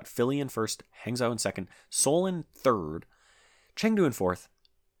sits. We've got Philly in first, Hangzhou in second, Seoul in third, Chengdu in fourth,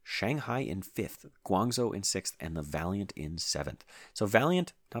 Shanghai in fifth, Guangzhou in sixth, and the Valiant in seventh. So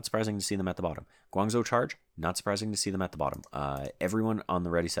Valiant, not surprising to see them at the bottom. Guangzhou Charge, not surprising to see them at the bottom. Everyone on the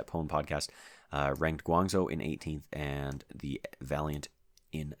Ready Set Pwn podcast ranked Guangzhou in 18th and the Valiant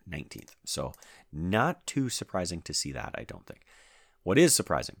in 19th. So not too surprising to see that, I don't think. What is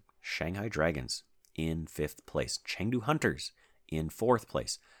surprising, Shanghai Dragons in 5th place, Chengdu Hunters in 4th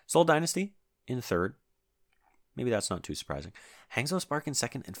place, Seoul Dynasty in 3rd. Maybe that's not too surprising. Hangzhou Spark in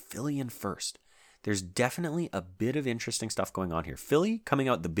 2nd and Philly in 1st. There's definitely a bit of interesting stuff going on here. Philly coming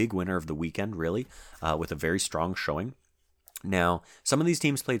out the big winner of the weekend, really, with a very strong showing. Now, some of these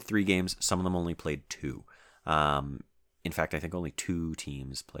teams played 3 games. Some of them only played 2. In fact, I think only 3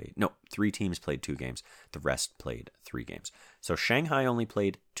 teams played 2 games. The rest played 3 games. So Shanghai only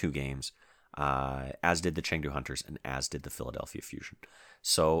played 2 games, as did the Chengdu Hunters and as did the Philadelphia Fusion.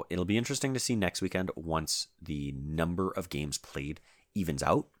 So it'll be interesting to see next weekend once the number of games played evens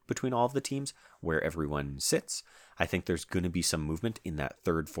out between all of the teams where everyone sits. I think there's going to be some movement in that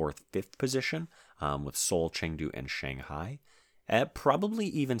 3rd, 4th, 5th position with Seoul, Chengdu, and Shanghai. Probably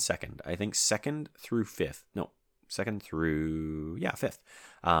even 2nd. I think 2nd through 5th. No, 2nd through 5th.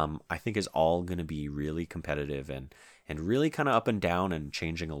 I think is all going to be really competitive and really kind of up and down and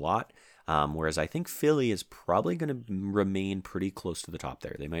changing a lot. Whereas I think Philly is probably going to remain pretty close to the top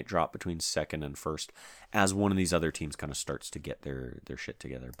there. They might drop between 2nd and 1st as one of these other teams kind of starts to get their shit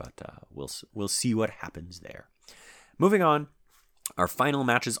together. But we'll see what happens there. Moving on, our final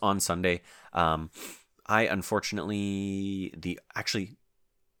matches on Sunday. I unfortunately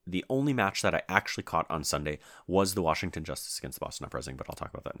the only match that I actually caught on Sunday was the Washington Justice against the Boston Uprising, but I'll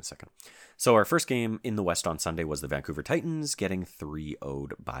talk about that in a second. So our first game in the West on Sunday was the Vancouver Titans getting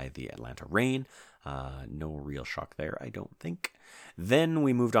 3-0'd by the Atlanta Reign. No real shock there, I don't think. Then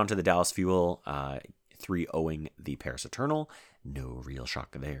we moved on to the Dallas Fuel, 3-0ing the Paris Eternal. No real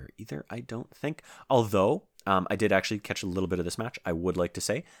shock there either, I don't think. Although I did actually catch a little bit of this match. I would like to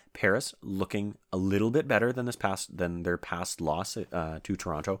say Paris looking a little bit better than their past loss to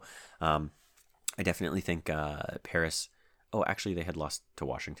Toronto. I definitely think Paris. Oh, actually, they had lost to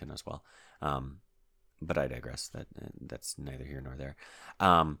Washington as well. But I digress. That's neither here nor there.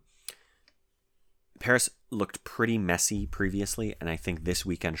 Paris looked pretty messy previously, and I think this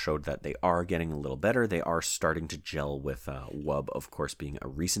weekend showed that they are getting a little better. They are starting to gel with Wub, of course, being a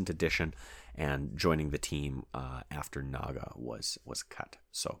recent addition and joining the team after Naga was cut.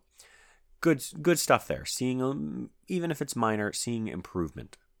 So good stuff there. Seeing, even if it's minor, seeing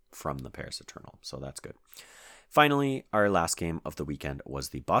improvement from the Paris Eternal. So that's good. Finally, our last game of the weekend was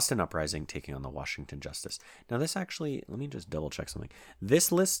the Boston Uprising taking on the Washington Justice. Now this actually, let me just double check something.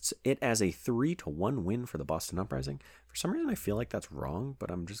 This lists it as a 3-1 win for the Boston Uprising. For some reason I feel like that's wrong, but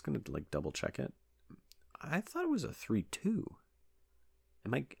I'm just going to double check it. I thought it was a 3-2.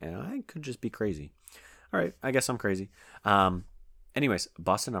 I could just be crazy. All right, I guess I'm crazy. Anyways,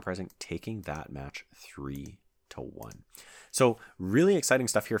 Boston Uprising taking that match 3-1. So really exciting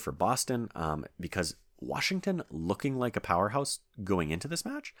stuff here for Boston because Washington looking like a powerhouse going into this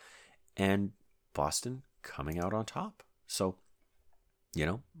match and Boston coming out on top. So,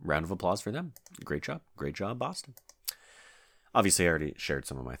 round of applause for them. Great job, Boston. Obviously, I already shared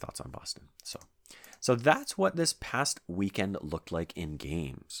some of my thoughts on Boston. So that's what this past weekend looked like in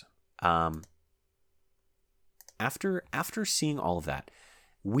games. After seeing all of that,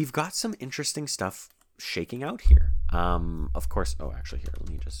 we've got some interesting stuff shaking out here. Of course, actually here, let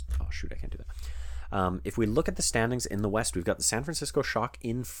me just, I can't do that. If we look at the standings in the West, we've got the San Francisco Shock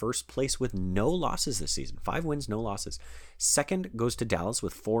in first place with no losses this season. 5 wins, no losses. Second goes to Dallas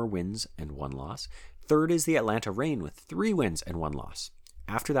with 4 wins and 1 loss. Third is the Atlanta Reign with 3 wins and 1 loss.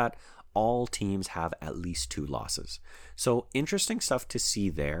 After that, all teams have at least 2 losses. So interesting stuff to see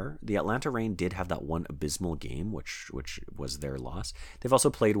there. The Atlanta Reign did have that one abysmal game, which was their loss. They've also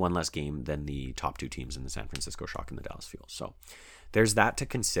played 1 less game than the top 2 teams in the San Francisco Shock and the Dallas Fuel. So there's that to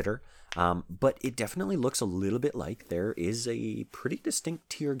consider. But it definitely looks a little bit like there is a pretty distinct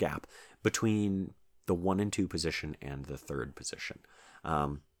tier gap between the 1 and 2 position and the 3rd position.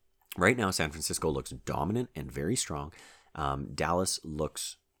 Right now, San Francisco looks dominant and very strong. Dallas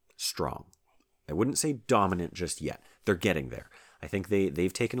looks strong. I wouldn't say dominant just yet. They're getting there. I think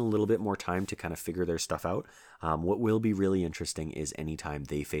they've taken a little bit more time to kind of figure their stuff out. What will be really interesting is anytime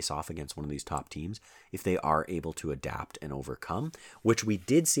they face off against one of these top teams, if they are able to adapt and overcome, which we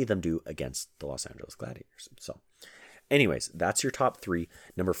did see them do against the Los Angeles Gladiators. So anyways, that's your top 3.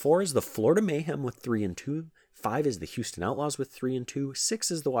 Number 4 is the Florida Mayhem with 3-2. 5 is the Houston Outlaws with 3-2.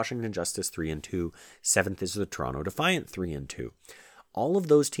 6 is the Washington Justice 3-2. 7th is the Toronto Defiant 3-2. All of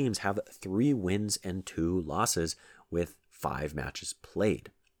those teams have 3 wins and 2 losses with 5 matches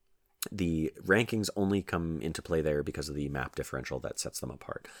played. The rankings only come into play there because of the map differential that sets them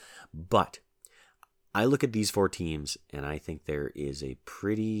apart. But I look at these 4 teams and I think there is a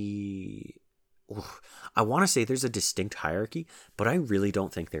pretty... I want to say there's a distinct hierarchy, but I really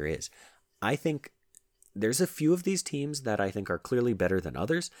don't think there is. I think there's a few of these teams that I think are clearly better than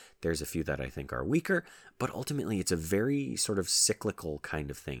others. There's a few that I think are weaker, but ultimately it's a very sort of cyclical kind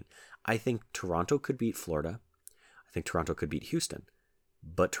of thing. I think Toronto could beat Florida. I think Toronto could beat Houston,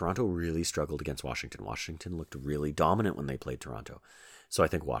 but Toronto really struggled against Washington. Washington looked really dominant when they played Toronto. So I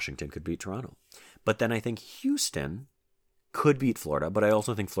think Washington could beat Toronto. But then I think Houston could beat Florida, but I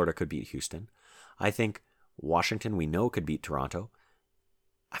also think Florida could beat Houston. I think Washington, we know, could beat Toronto.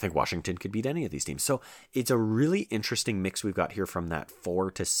 I think Washington could beat any of these teams. So it's a really interesting mix we've got here from that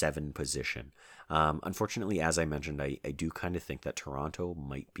 4 to 7 position. Unfortunately, as I mentioned, I do kind of think that Toronto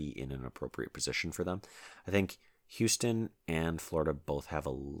might be in an appropriate position for them. I think Houston and Florida both have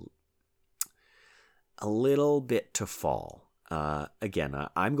a little bit to fall. Again,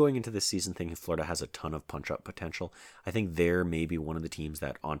 I'm going into this season thinking Florida has a ton of punch-up potential. I think they're maybe one of the teams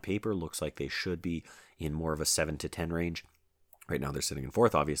that on paper looks like they should be in more of a 7 to 10 range. Right now they're sitting in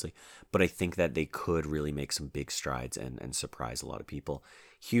 4th, obviously, but I think that they could really make some big strides and surprise a lot of people.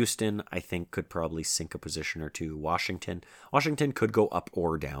 Houston, I think, could probably sink a position or two. Washington could go up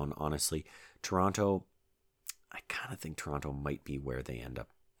or down, honestly. Toronto, I kind of think Toronto might be where they end up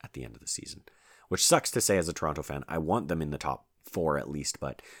at the end of the season, which sucks to say as a Toronto fan. I want them in the top 4 at least,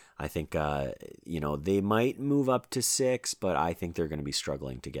 but I think, they might move up to 6, but I think they're going to be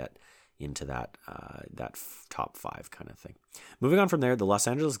struggling to get into that top 5 kind of thing. Moving on from there, the Los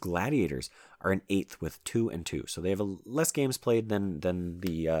Angeles Gladiators are in 8th with 2-2. So they have less games played than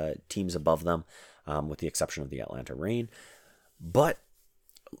the teams above them, with the exception of the Atlanta Reign. But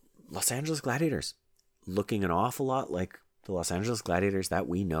Los Angeles Gladiators looking an awful lot like the Los Angeles Gladiators that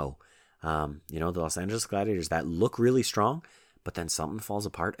we know. The Los Angeles Gladiators that look really strong, but then something falls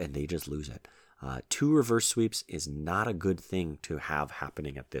apart and they just lose it. 2 reverse sweeps is not a good thing to have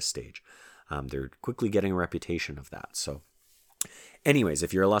happening at this stage. They're quickly getting a reputation of that. So anyways,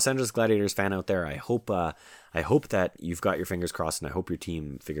 if you're a Los Angeles Gladiators fan out there, I hope that you've got your fingers crossed and I hope your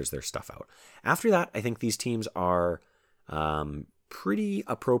team figures their stuff out. After that, I think these teams are pretty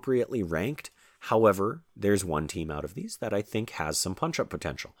appropriately ranked. However, there's one team out of these that I think has some punch-up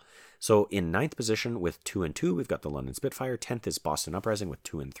potential. So in 9th position with 2-2, we've got the London Spitfire. 10th is Boston Uprising with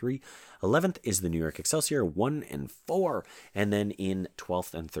 2-3. 11th is the New York Excelsior, 1-4. And then in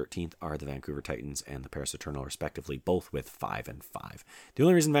 12th and 13th are the Vancouver Titans and the Paris Eternal, respectively, both with 5-5. The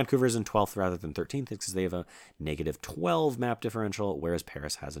only reason Vancouver is in 12th rather than 13th is because they have a -12 map differential, whereas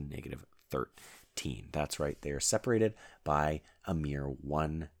Paris has a -13. That's right. They are separated by a mere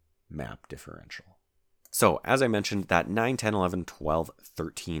 1 map differential. So, as I mentioned, that 9, 10, 11, 12,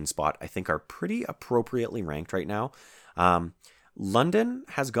 13 spot, I think are pretty appropriately ranked right now. London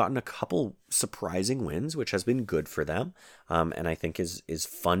has gotten a couple surprising wins, which has been good for them, and I think is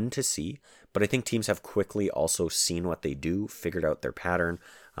fun to see. But I think teams have quickly also seen what they do, figured out their pattern,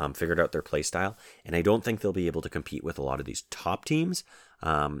 figured out their play style, and I don't think they'll be able to compete with a lot of these top teams.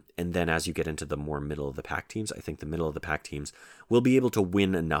 And then as you get into the more middle of the pack teams, I think the middle of the pack teams will be able to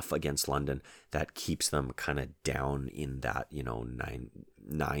win enough against London that keeps them kind of down in that,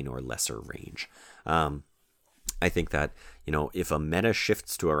 9 or lesser range. I think that, if a meta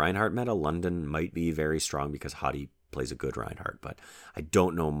shifts to a Reinhardt meta, London might be very strong because Hadi plays a good Reinhardt, but I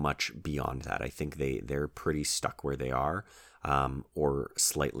don't know much beyond that. I think they're pretty stuck where they are. Or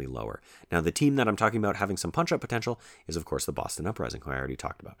slightly lower. Now, the team that I'm talking about having some punch-up potential is, of course, the Boston Uprising, who I already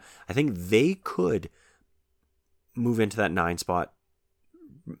talked about. I think they could move into that 9 spot,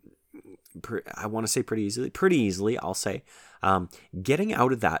 I want to say pretty easily, I'll say. Getting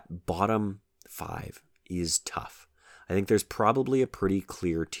out of that bottom 5 is tough. I think there's probably a pretty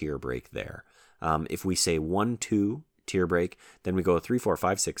clear tier break there. If we say 1, 2 tier break, then we go 3, 4,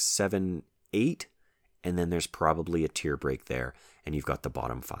 5, 6, 7, 8, and then there's probably a tier break there, and you've got the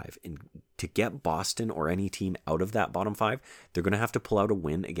bottom 5. And to get Boston or any team out of that bottom 5, they're going to have to pull out a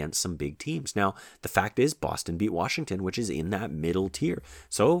win against some big teams. Now, the fact is Boston beat Washington, which is in that middle tier.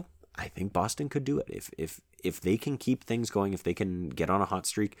 So I think Boston could do it. If they can keep things going, if they can get on a hot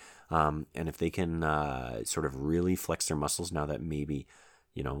streak, and if they can sort of really flex their muscles now that maybe,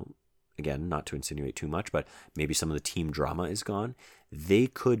 again, not to insinuate too much, but maybe some of the team drama is gone, they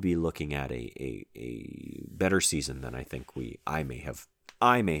could be looking at a better season than I think I may have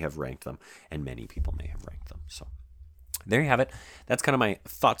I may have ranked them, and many people may have ranked them. So there you have it. That's kind of my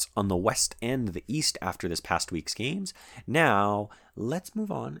thoughts on the West and the East after this past week's games. Now, let's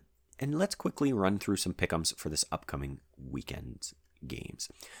move on and let's quickly run through some pick'ems for this upcoming weekend's games.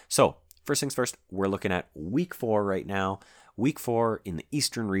 So, first things first, we're looking at Week 4 right now. Week 4 in the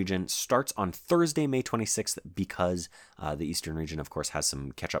Eastern region starts on Thursday, May 26th, because the Eastern region, of course, has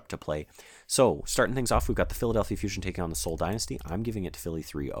some catch-up to play. So, starting things off, we've got the Philadelphia Fusion taking on the Seoul Dynasty. I'm giving it to Philly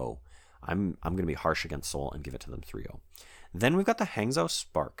 3-0. I'm going to be harsh against Seoul and give it to them 3-0. Then we've got the Hangzhou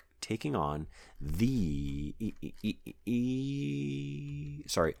Spark taking on the...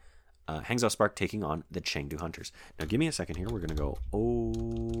 Hangzhou Spark taking on the Chengdu Hunters. Now, give me a second here. We're going to go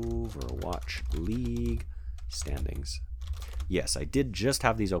Overwatch League standings. Yes, I did just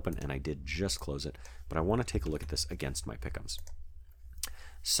have these open, and I did just close it, but I want to take a look at this against my pick'ems.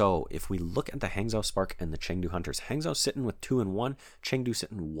 So, if we look at the Hangzhou Spark and the Chengdu Hunters, Hangzhou sitting with 2-1, Chengdu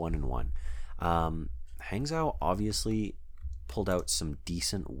sitting 1-1. Hangzhou obviously pulled out some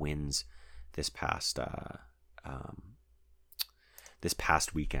decent wins this past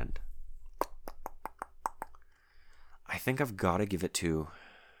weekend. I think I've got to give it to...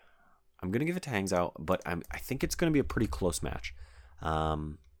 I'm going to give it to Hangzhou, but I think it's going to be a pretty close match.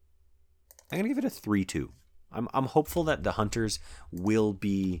 I'm going to give it a 3-2. I'm hopeful that the Hunters will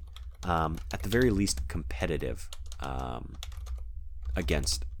be, at the very least, competitive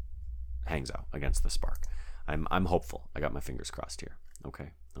against Hangzhou, against the Spark. I'm hopeful. I got my fingers crossed here.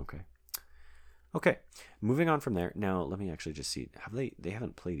 Okay. Moving on from there. Now, let me actually just see. They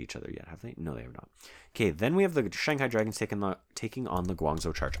haven't played each other yet, have they? No, they have not. Okay, then we have the Shanghai Dragons taking on the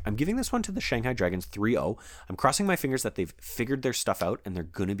Guangzhou Charge. I'm giving this one to the Shanghai Dragons 3-0. I'm crossing my fingers that they've figured their stuff out and they're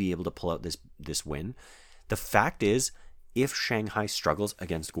going to be able to pull out this win. The fact is, if Shanghai struggles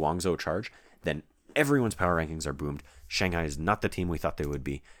against Guangzhou Charge, then everyone's power rankings are boomed. Shanghai is not the team we thought they would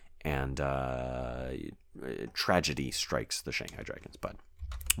be, and tragedy strikes the Shanghai Dragons. But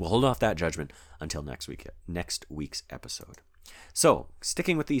we'll hold off that judgment until next week's episode. So,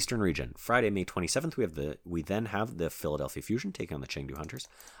 sticking with the Eastern region, Friday, May 27th, we then have the Philadelphia Fusion taking on the Chengdu Hunters.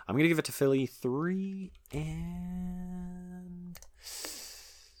 I'm going to give it to Philly 3 and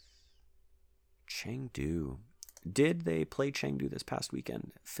Chengdu. Did they play Chengdu this past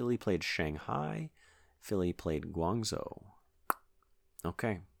weekend? Philly played Shanghai. Philly played Guangzhou.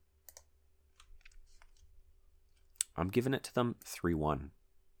 Okay. I'm giving it to them 3-1.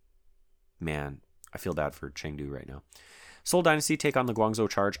 Man, I feel bad for Chengdu right now. Seoul Dynasty take on the Guangzhou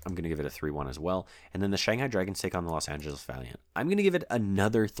Charge. I'm going to give it a 3-1 as well. And then the Shanghai Dragons take on the Los Angeles Valiant. I'm going to give it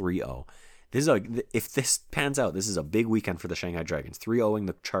another 3-0. If this pans out, this is a big weekend for the Shanghai Dragons. 3-0ing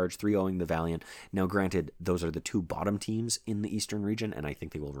the Charge, 3-0ing the Valiant. Now, granted, those are the two bottom teams in the Eastern region, and I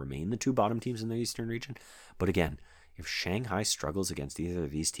think they will remain the two bottom teams in the Eastern region. But again, if Shanghai struggles against either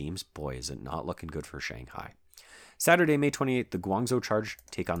of these teams, boy, is it not looking good for Shanghai. Saturday, May 28th, the Guangzhou Charge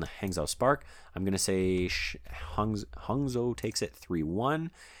take on the Hangzhou Spark. I'm going to say Hangzhou takes it 3-1.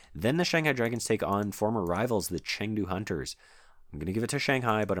 Then the Shanghai Dragons take on former rivals, the Chengdu Hunters. I'm going to give it to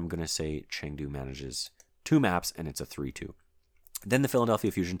Shanghai, but I'm going to say Chengdu manages 2 maps, and it's a 3-2. Then the Philadelphia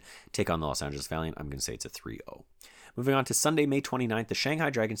Fusion take on the Los Angeles Valiant. I'm going to say it's a 3-0. Moving on to Sunday, May 29th, the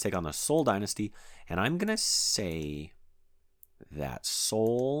Shanghai Dragons take on the Seoul Dynasty, and I'm going to say that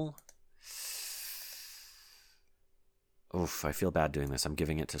Seoul... Oof, I feel bad doing this. I'm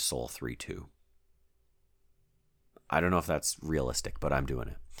giving it to Seoul 3-2. I don't know if that's realistic, but I'm doing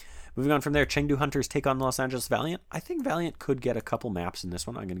it. Moving on from there, Chengdu Hunters take on Los Angeles Valiant. I think Valiant could get a couple maps in this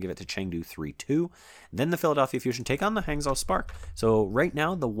one. I'm going to give it to Chengdu 3-2. Then the Philadelphia Fusion take on the Hangzhou Spark. So right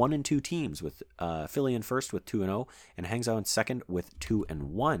now, the 1 and 2 teams with Philly in first with 2-0 and Hangzhou in second with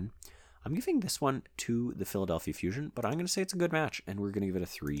 2-1. I'm giving this one to the Philadelphia Fusion, but I'm going to say it's a good match, and we're going to give it a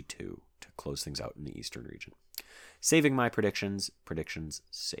 3-2 to close things out in the Eastern region. Saving my predictions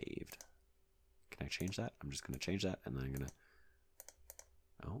saved. Can I change that? I'm just going to change that, and then I'm going to...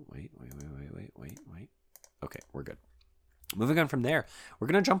 Oh, wait. Okay, we're good. Moving on from there, we're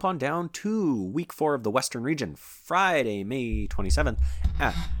going to jump on down to Week 4 of the Western region, Friday, May 27th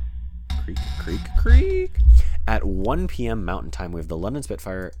at Creek. At 1 p.m. Mountain Time, we have the London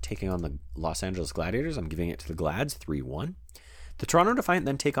Spitfire taking on the Los Angeles Gladiators. I'm giving it to the Glads, 3-1. The Toronto Defiant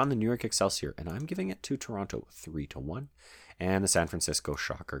then take on the New York Excelsior, and I'm giving it to Toronto 3-1. And the San Francisco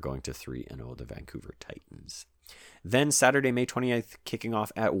Shock are going to 3-0 the Vancouver Titans. Then Saturday, May 28th, kicking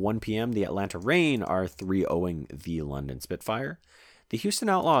off at 1 p.m., the Atlanta Reign are 3-0ing the London Spitfire. The Houston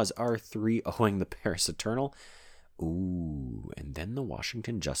Outlaws are 3-0ing the Paris Eternal. Ooh, and then the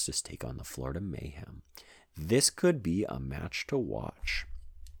Washington Justice take on the Florida Mayhem. This could be a match to watch.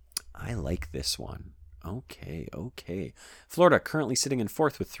 I like this one. Okay. Florida currently sitting in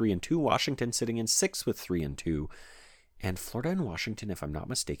 4th with 3-2. Washington sitting in 6th with 3-2. And Florida and Washington, if I'm not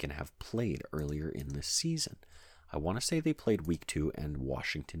mistaken, have played earlier in this season. I want to say they played week 2 and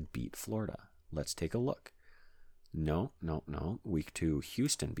Washington beat Florida. Let's take a look. No. Week 2,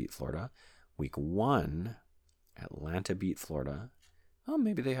 Houston beat Florida. Week 1, Atlanta beat Florida. Oh,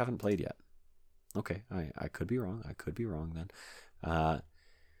 maybe they haven't played yet. Okay, I could be wrong. then.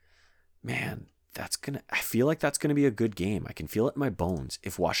 Man, I feel like that's gonna be a good game. I can feel it in my bones.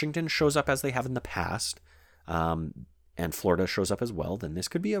 If Washington shows up as they have in the past, and Florida shows up as well, then this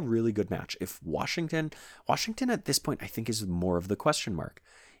could be a really good match. If Washington at this point, I think, is more of the question mark.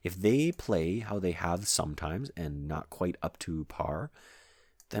 If they play how they have sometimes and not quite up to par,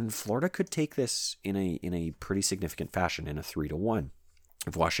 then Florida could take this in a pretty significant fashion in a 3-1.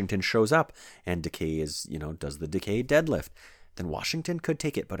 If Washington shows up and Decay does the Decay deadlift, then Washington could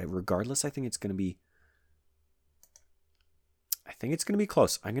take it. But regardless, I think it's going to be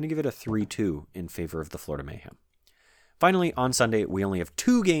close. I'm going to give it a 3-2 in favor of the Florida Mayhem. Finally, on Sunday, we only have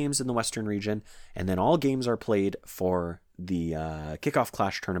 2 games in the Western region, and then all games are played for the Kickoff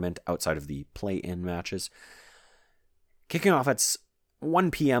Clash tournament outside of the play-in matches. Kicking off at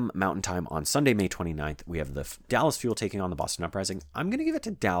 1 p.m. Mountain Time on Sunday, May 29th, we have the Dallas Fuel taking on the Boston Uprising. I'm going to give it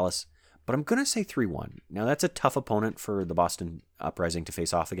to Dallas, but I'm going to say 3-1. Now, that's a tough opponent for the Boston Uprising to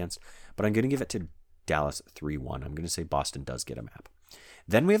face off against, but I'm going to give it to Dallas 3-1. I'm going to say Boston does get a map.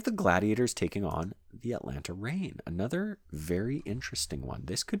 Then we have the Gladiators taking on the Atlanta Reign. Another very interesting one.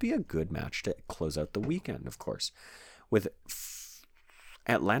 This could be a good match to close out the weekend, of course. With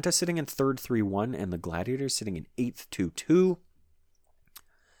Atlanta sitting in 3rd 3-1 and the Gladiators sitting in 8th 2-2.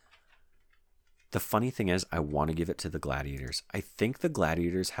 The funny thing is, I want to give it to the Gladiators. I think the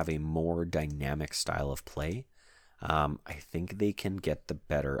Gladiators have a more dynamic style of play. I think they can get the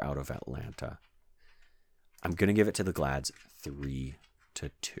better out of Atlanta. I'm going to give it to the Glads 3-2.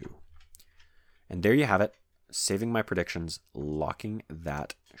 And there you have it. Saving my predictions, locking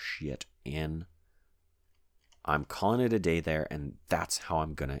that shit in. I'm calling it a day there, and that's how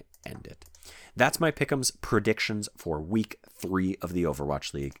I'm going to end it. That's my Pick'ems predictions for week 3 of the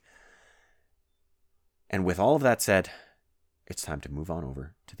Overwatch League. And with all of that said, it's time to move on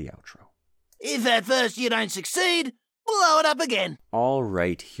over to the outro. If at first you don't succeed, blow it up again. All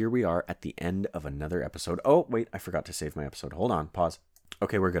right, here we are at the end of another episode. Oh, wait, I forgot to save my episode. Hold on, pause.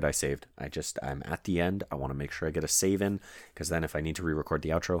 Okay, we're good. I saved. I'm at the end. I want to make sure I get a save in, because then if I need to re-record the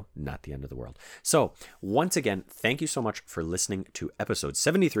outro, not the end of the world. So, once again, thank you so much for listening to episode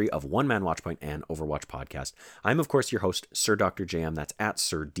 73 of One Man Watchpoint and Overwatch Podcast. I'm, of course, your host, Sir Dr. JM. That's at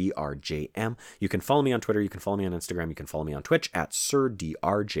Sir DRJM. You can follow me on Twitter. You can follow me on Instagram. You can follow me on Twitch at Sir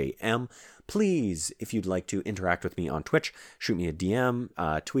DRJM. Please, if you'd like to interact with me on Twitch, shoot me a DM,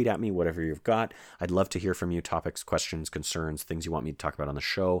 tweet at me, whatever you've got. I'd love to hear from you. Topics, questions, concerns, things you want me to talk about on the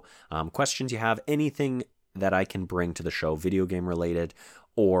show, questions you have, anything that I can bring to the show, video game related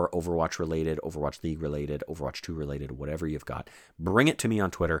or Overwatch related, Overwatch League related, Overwatch 2 related, whatever you've got. Bring it to me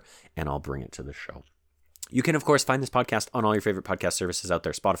on Twitter and I'll bring it to the show. You can, of course, find this podcast on all your favorite podcast services out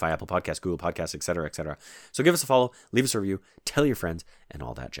there, Spotify, Apple Podcasts, Google Podcasts, etc., etc. So give us a follow, leave us a review, tell your friends, and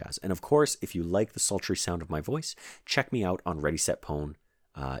all that jazz. And of course, if you like the sultry sound of my voice, check me out on Ready, Set, Pwn,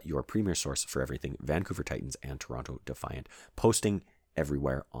 your premier source for everything Vancouver Titans and Toronto Defiant, posting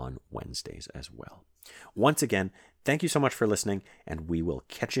everywhere on Wednesdays as well. Once again, thank you so much for listening, and we will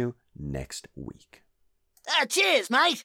catch you next week. Cheers, mate.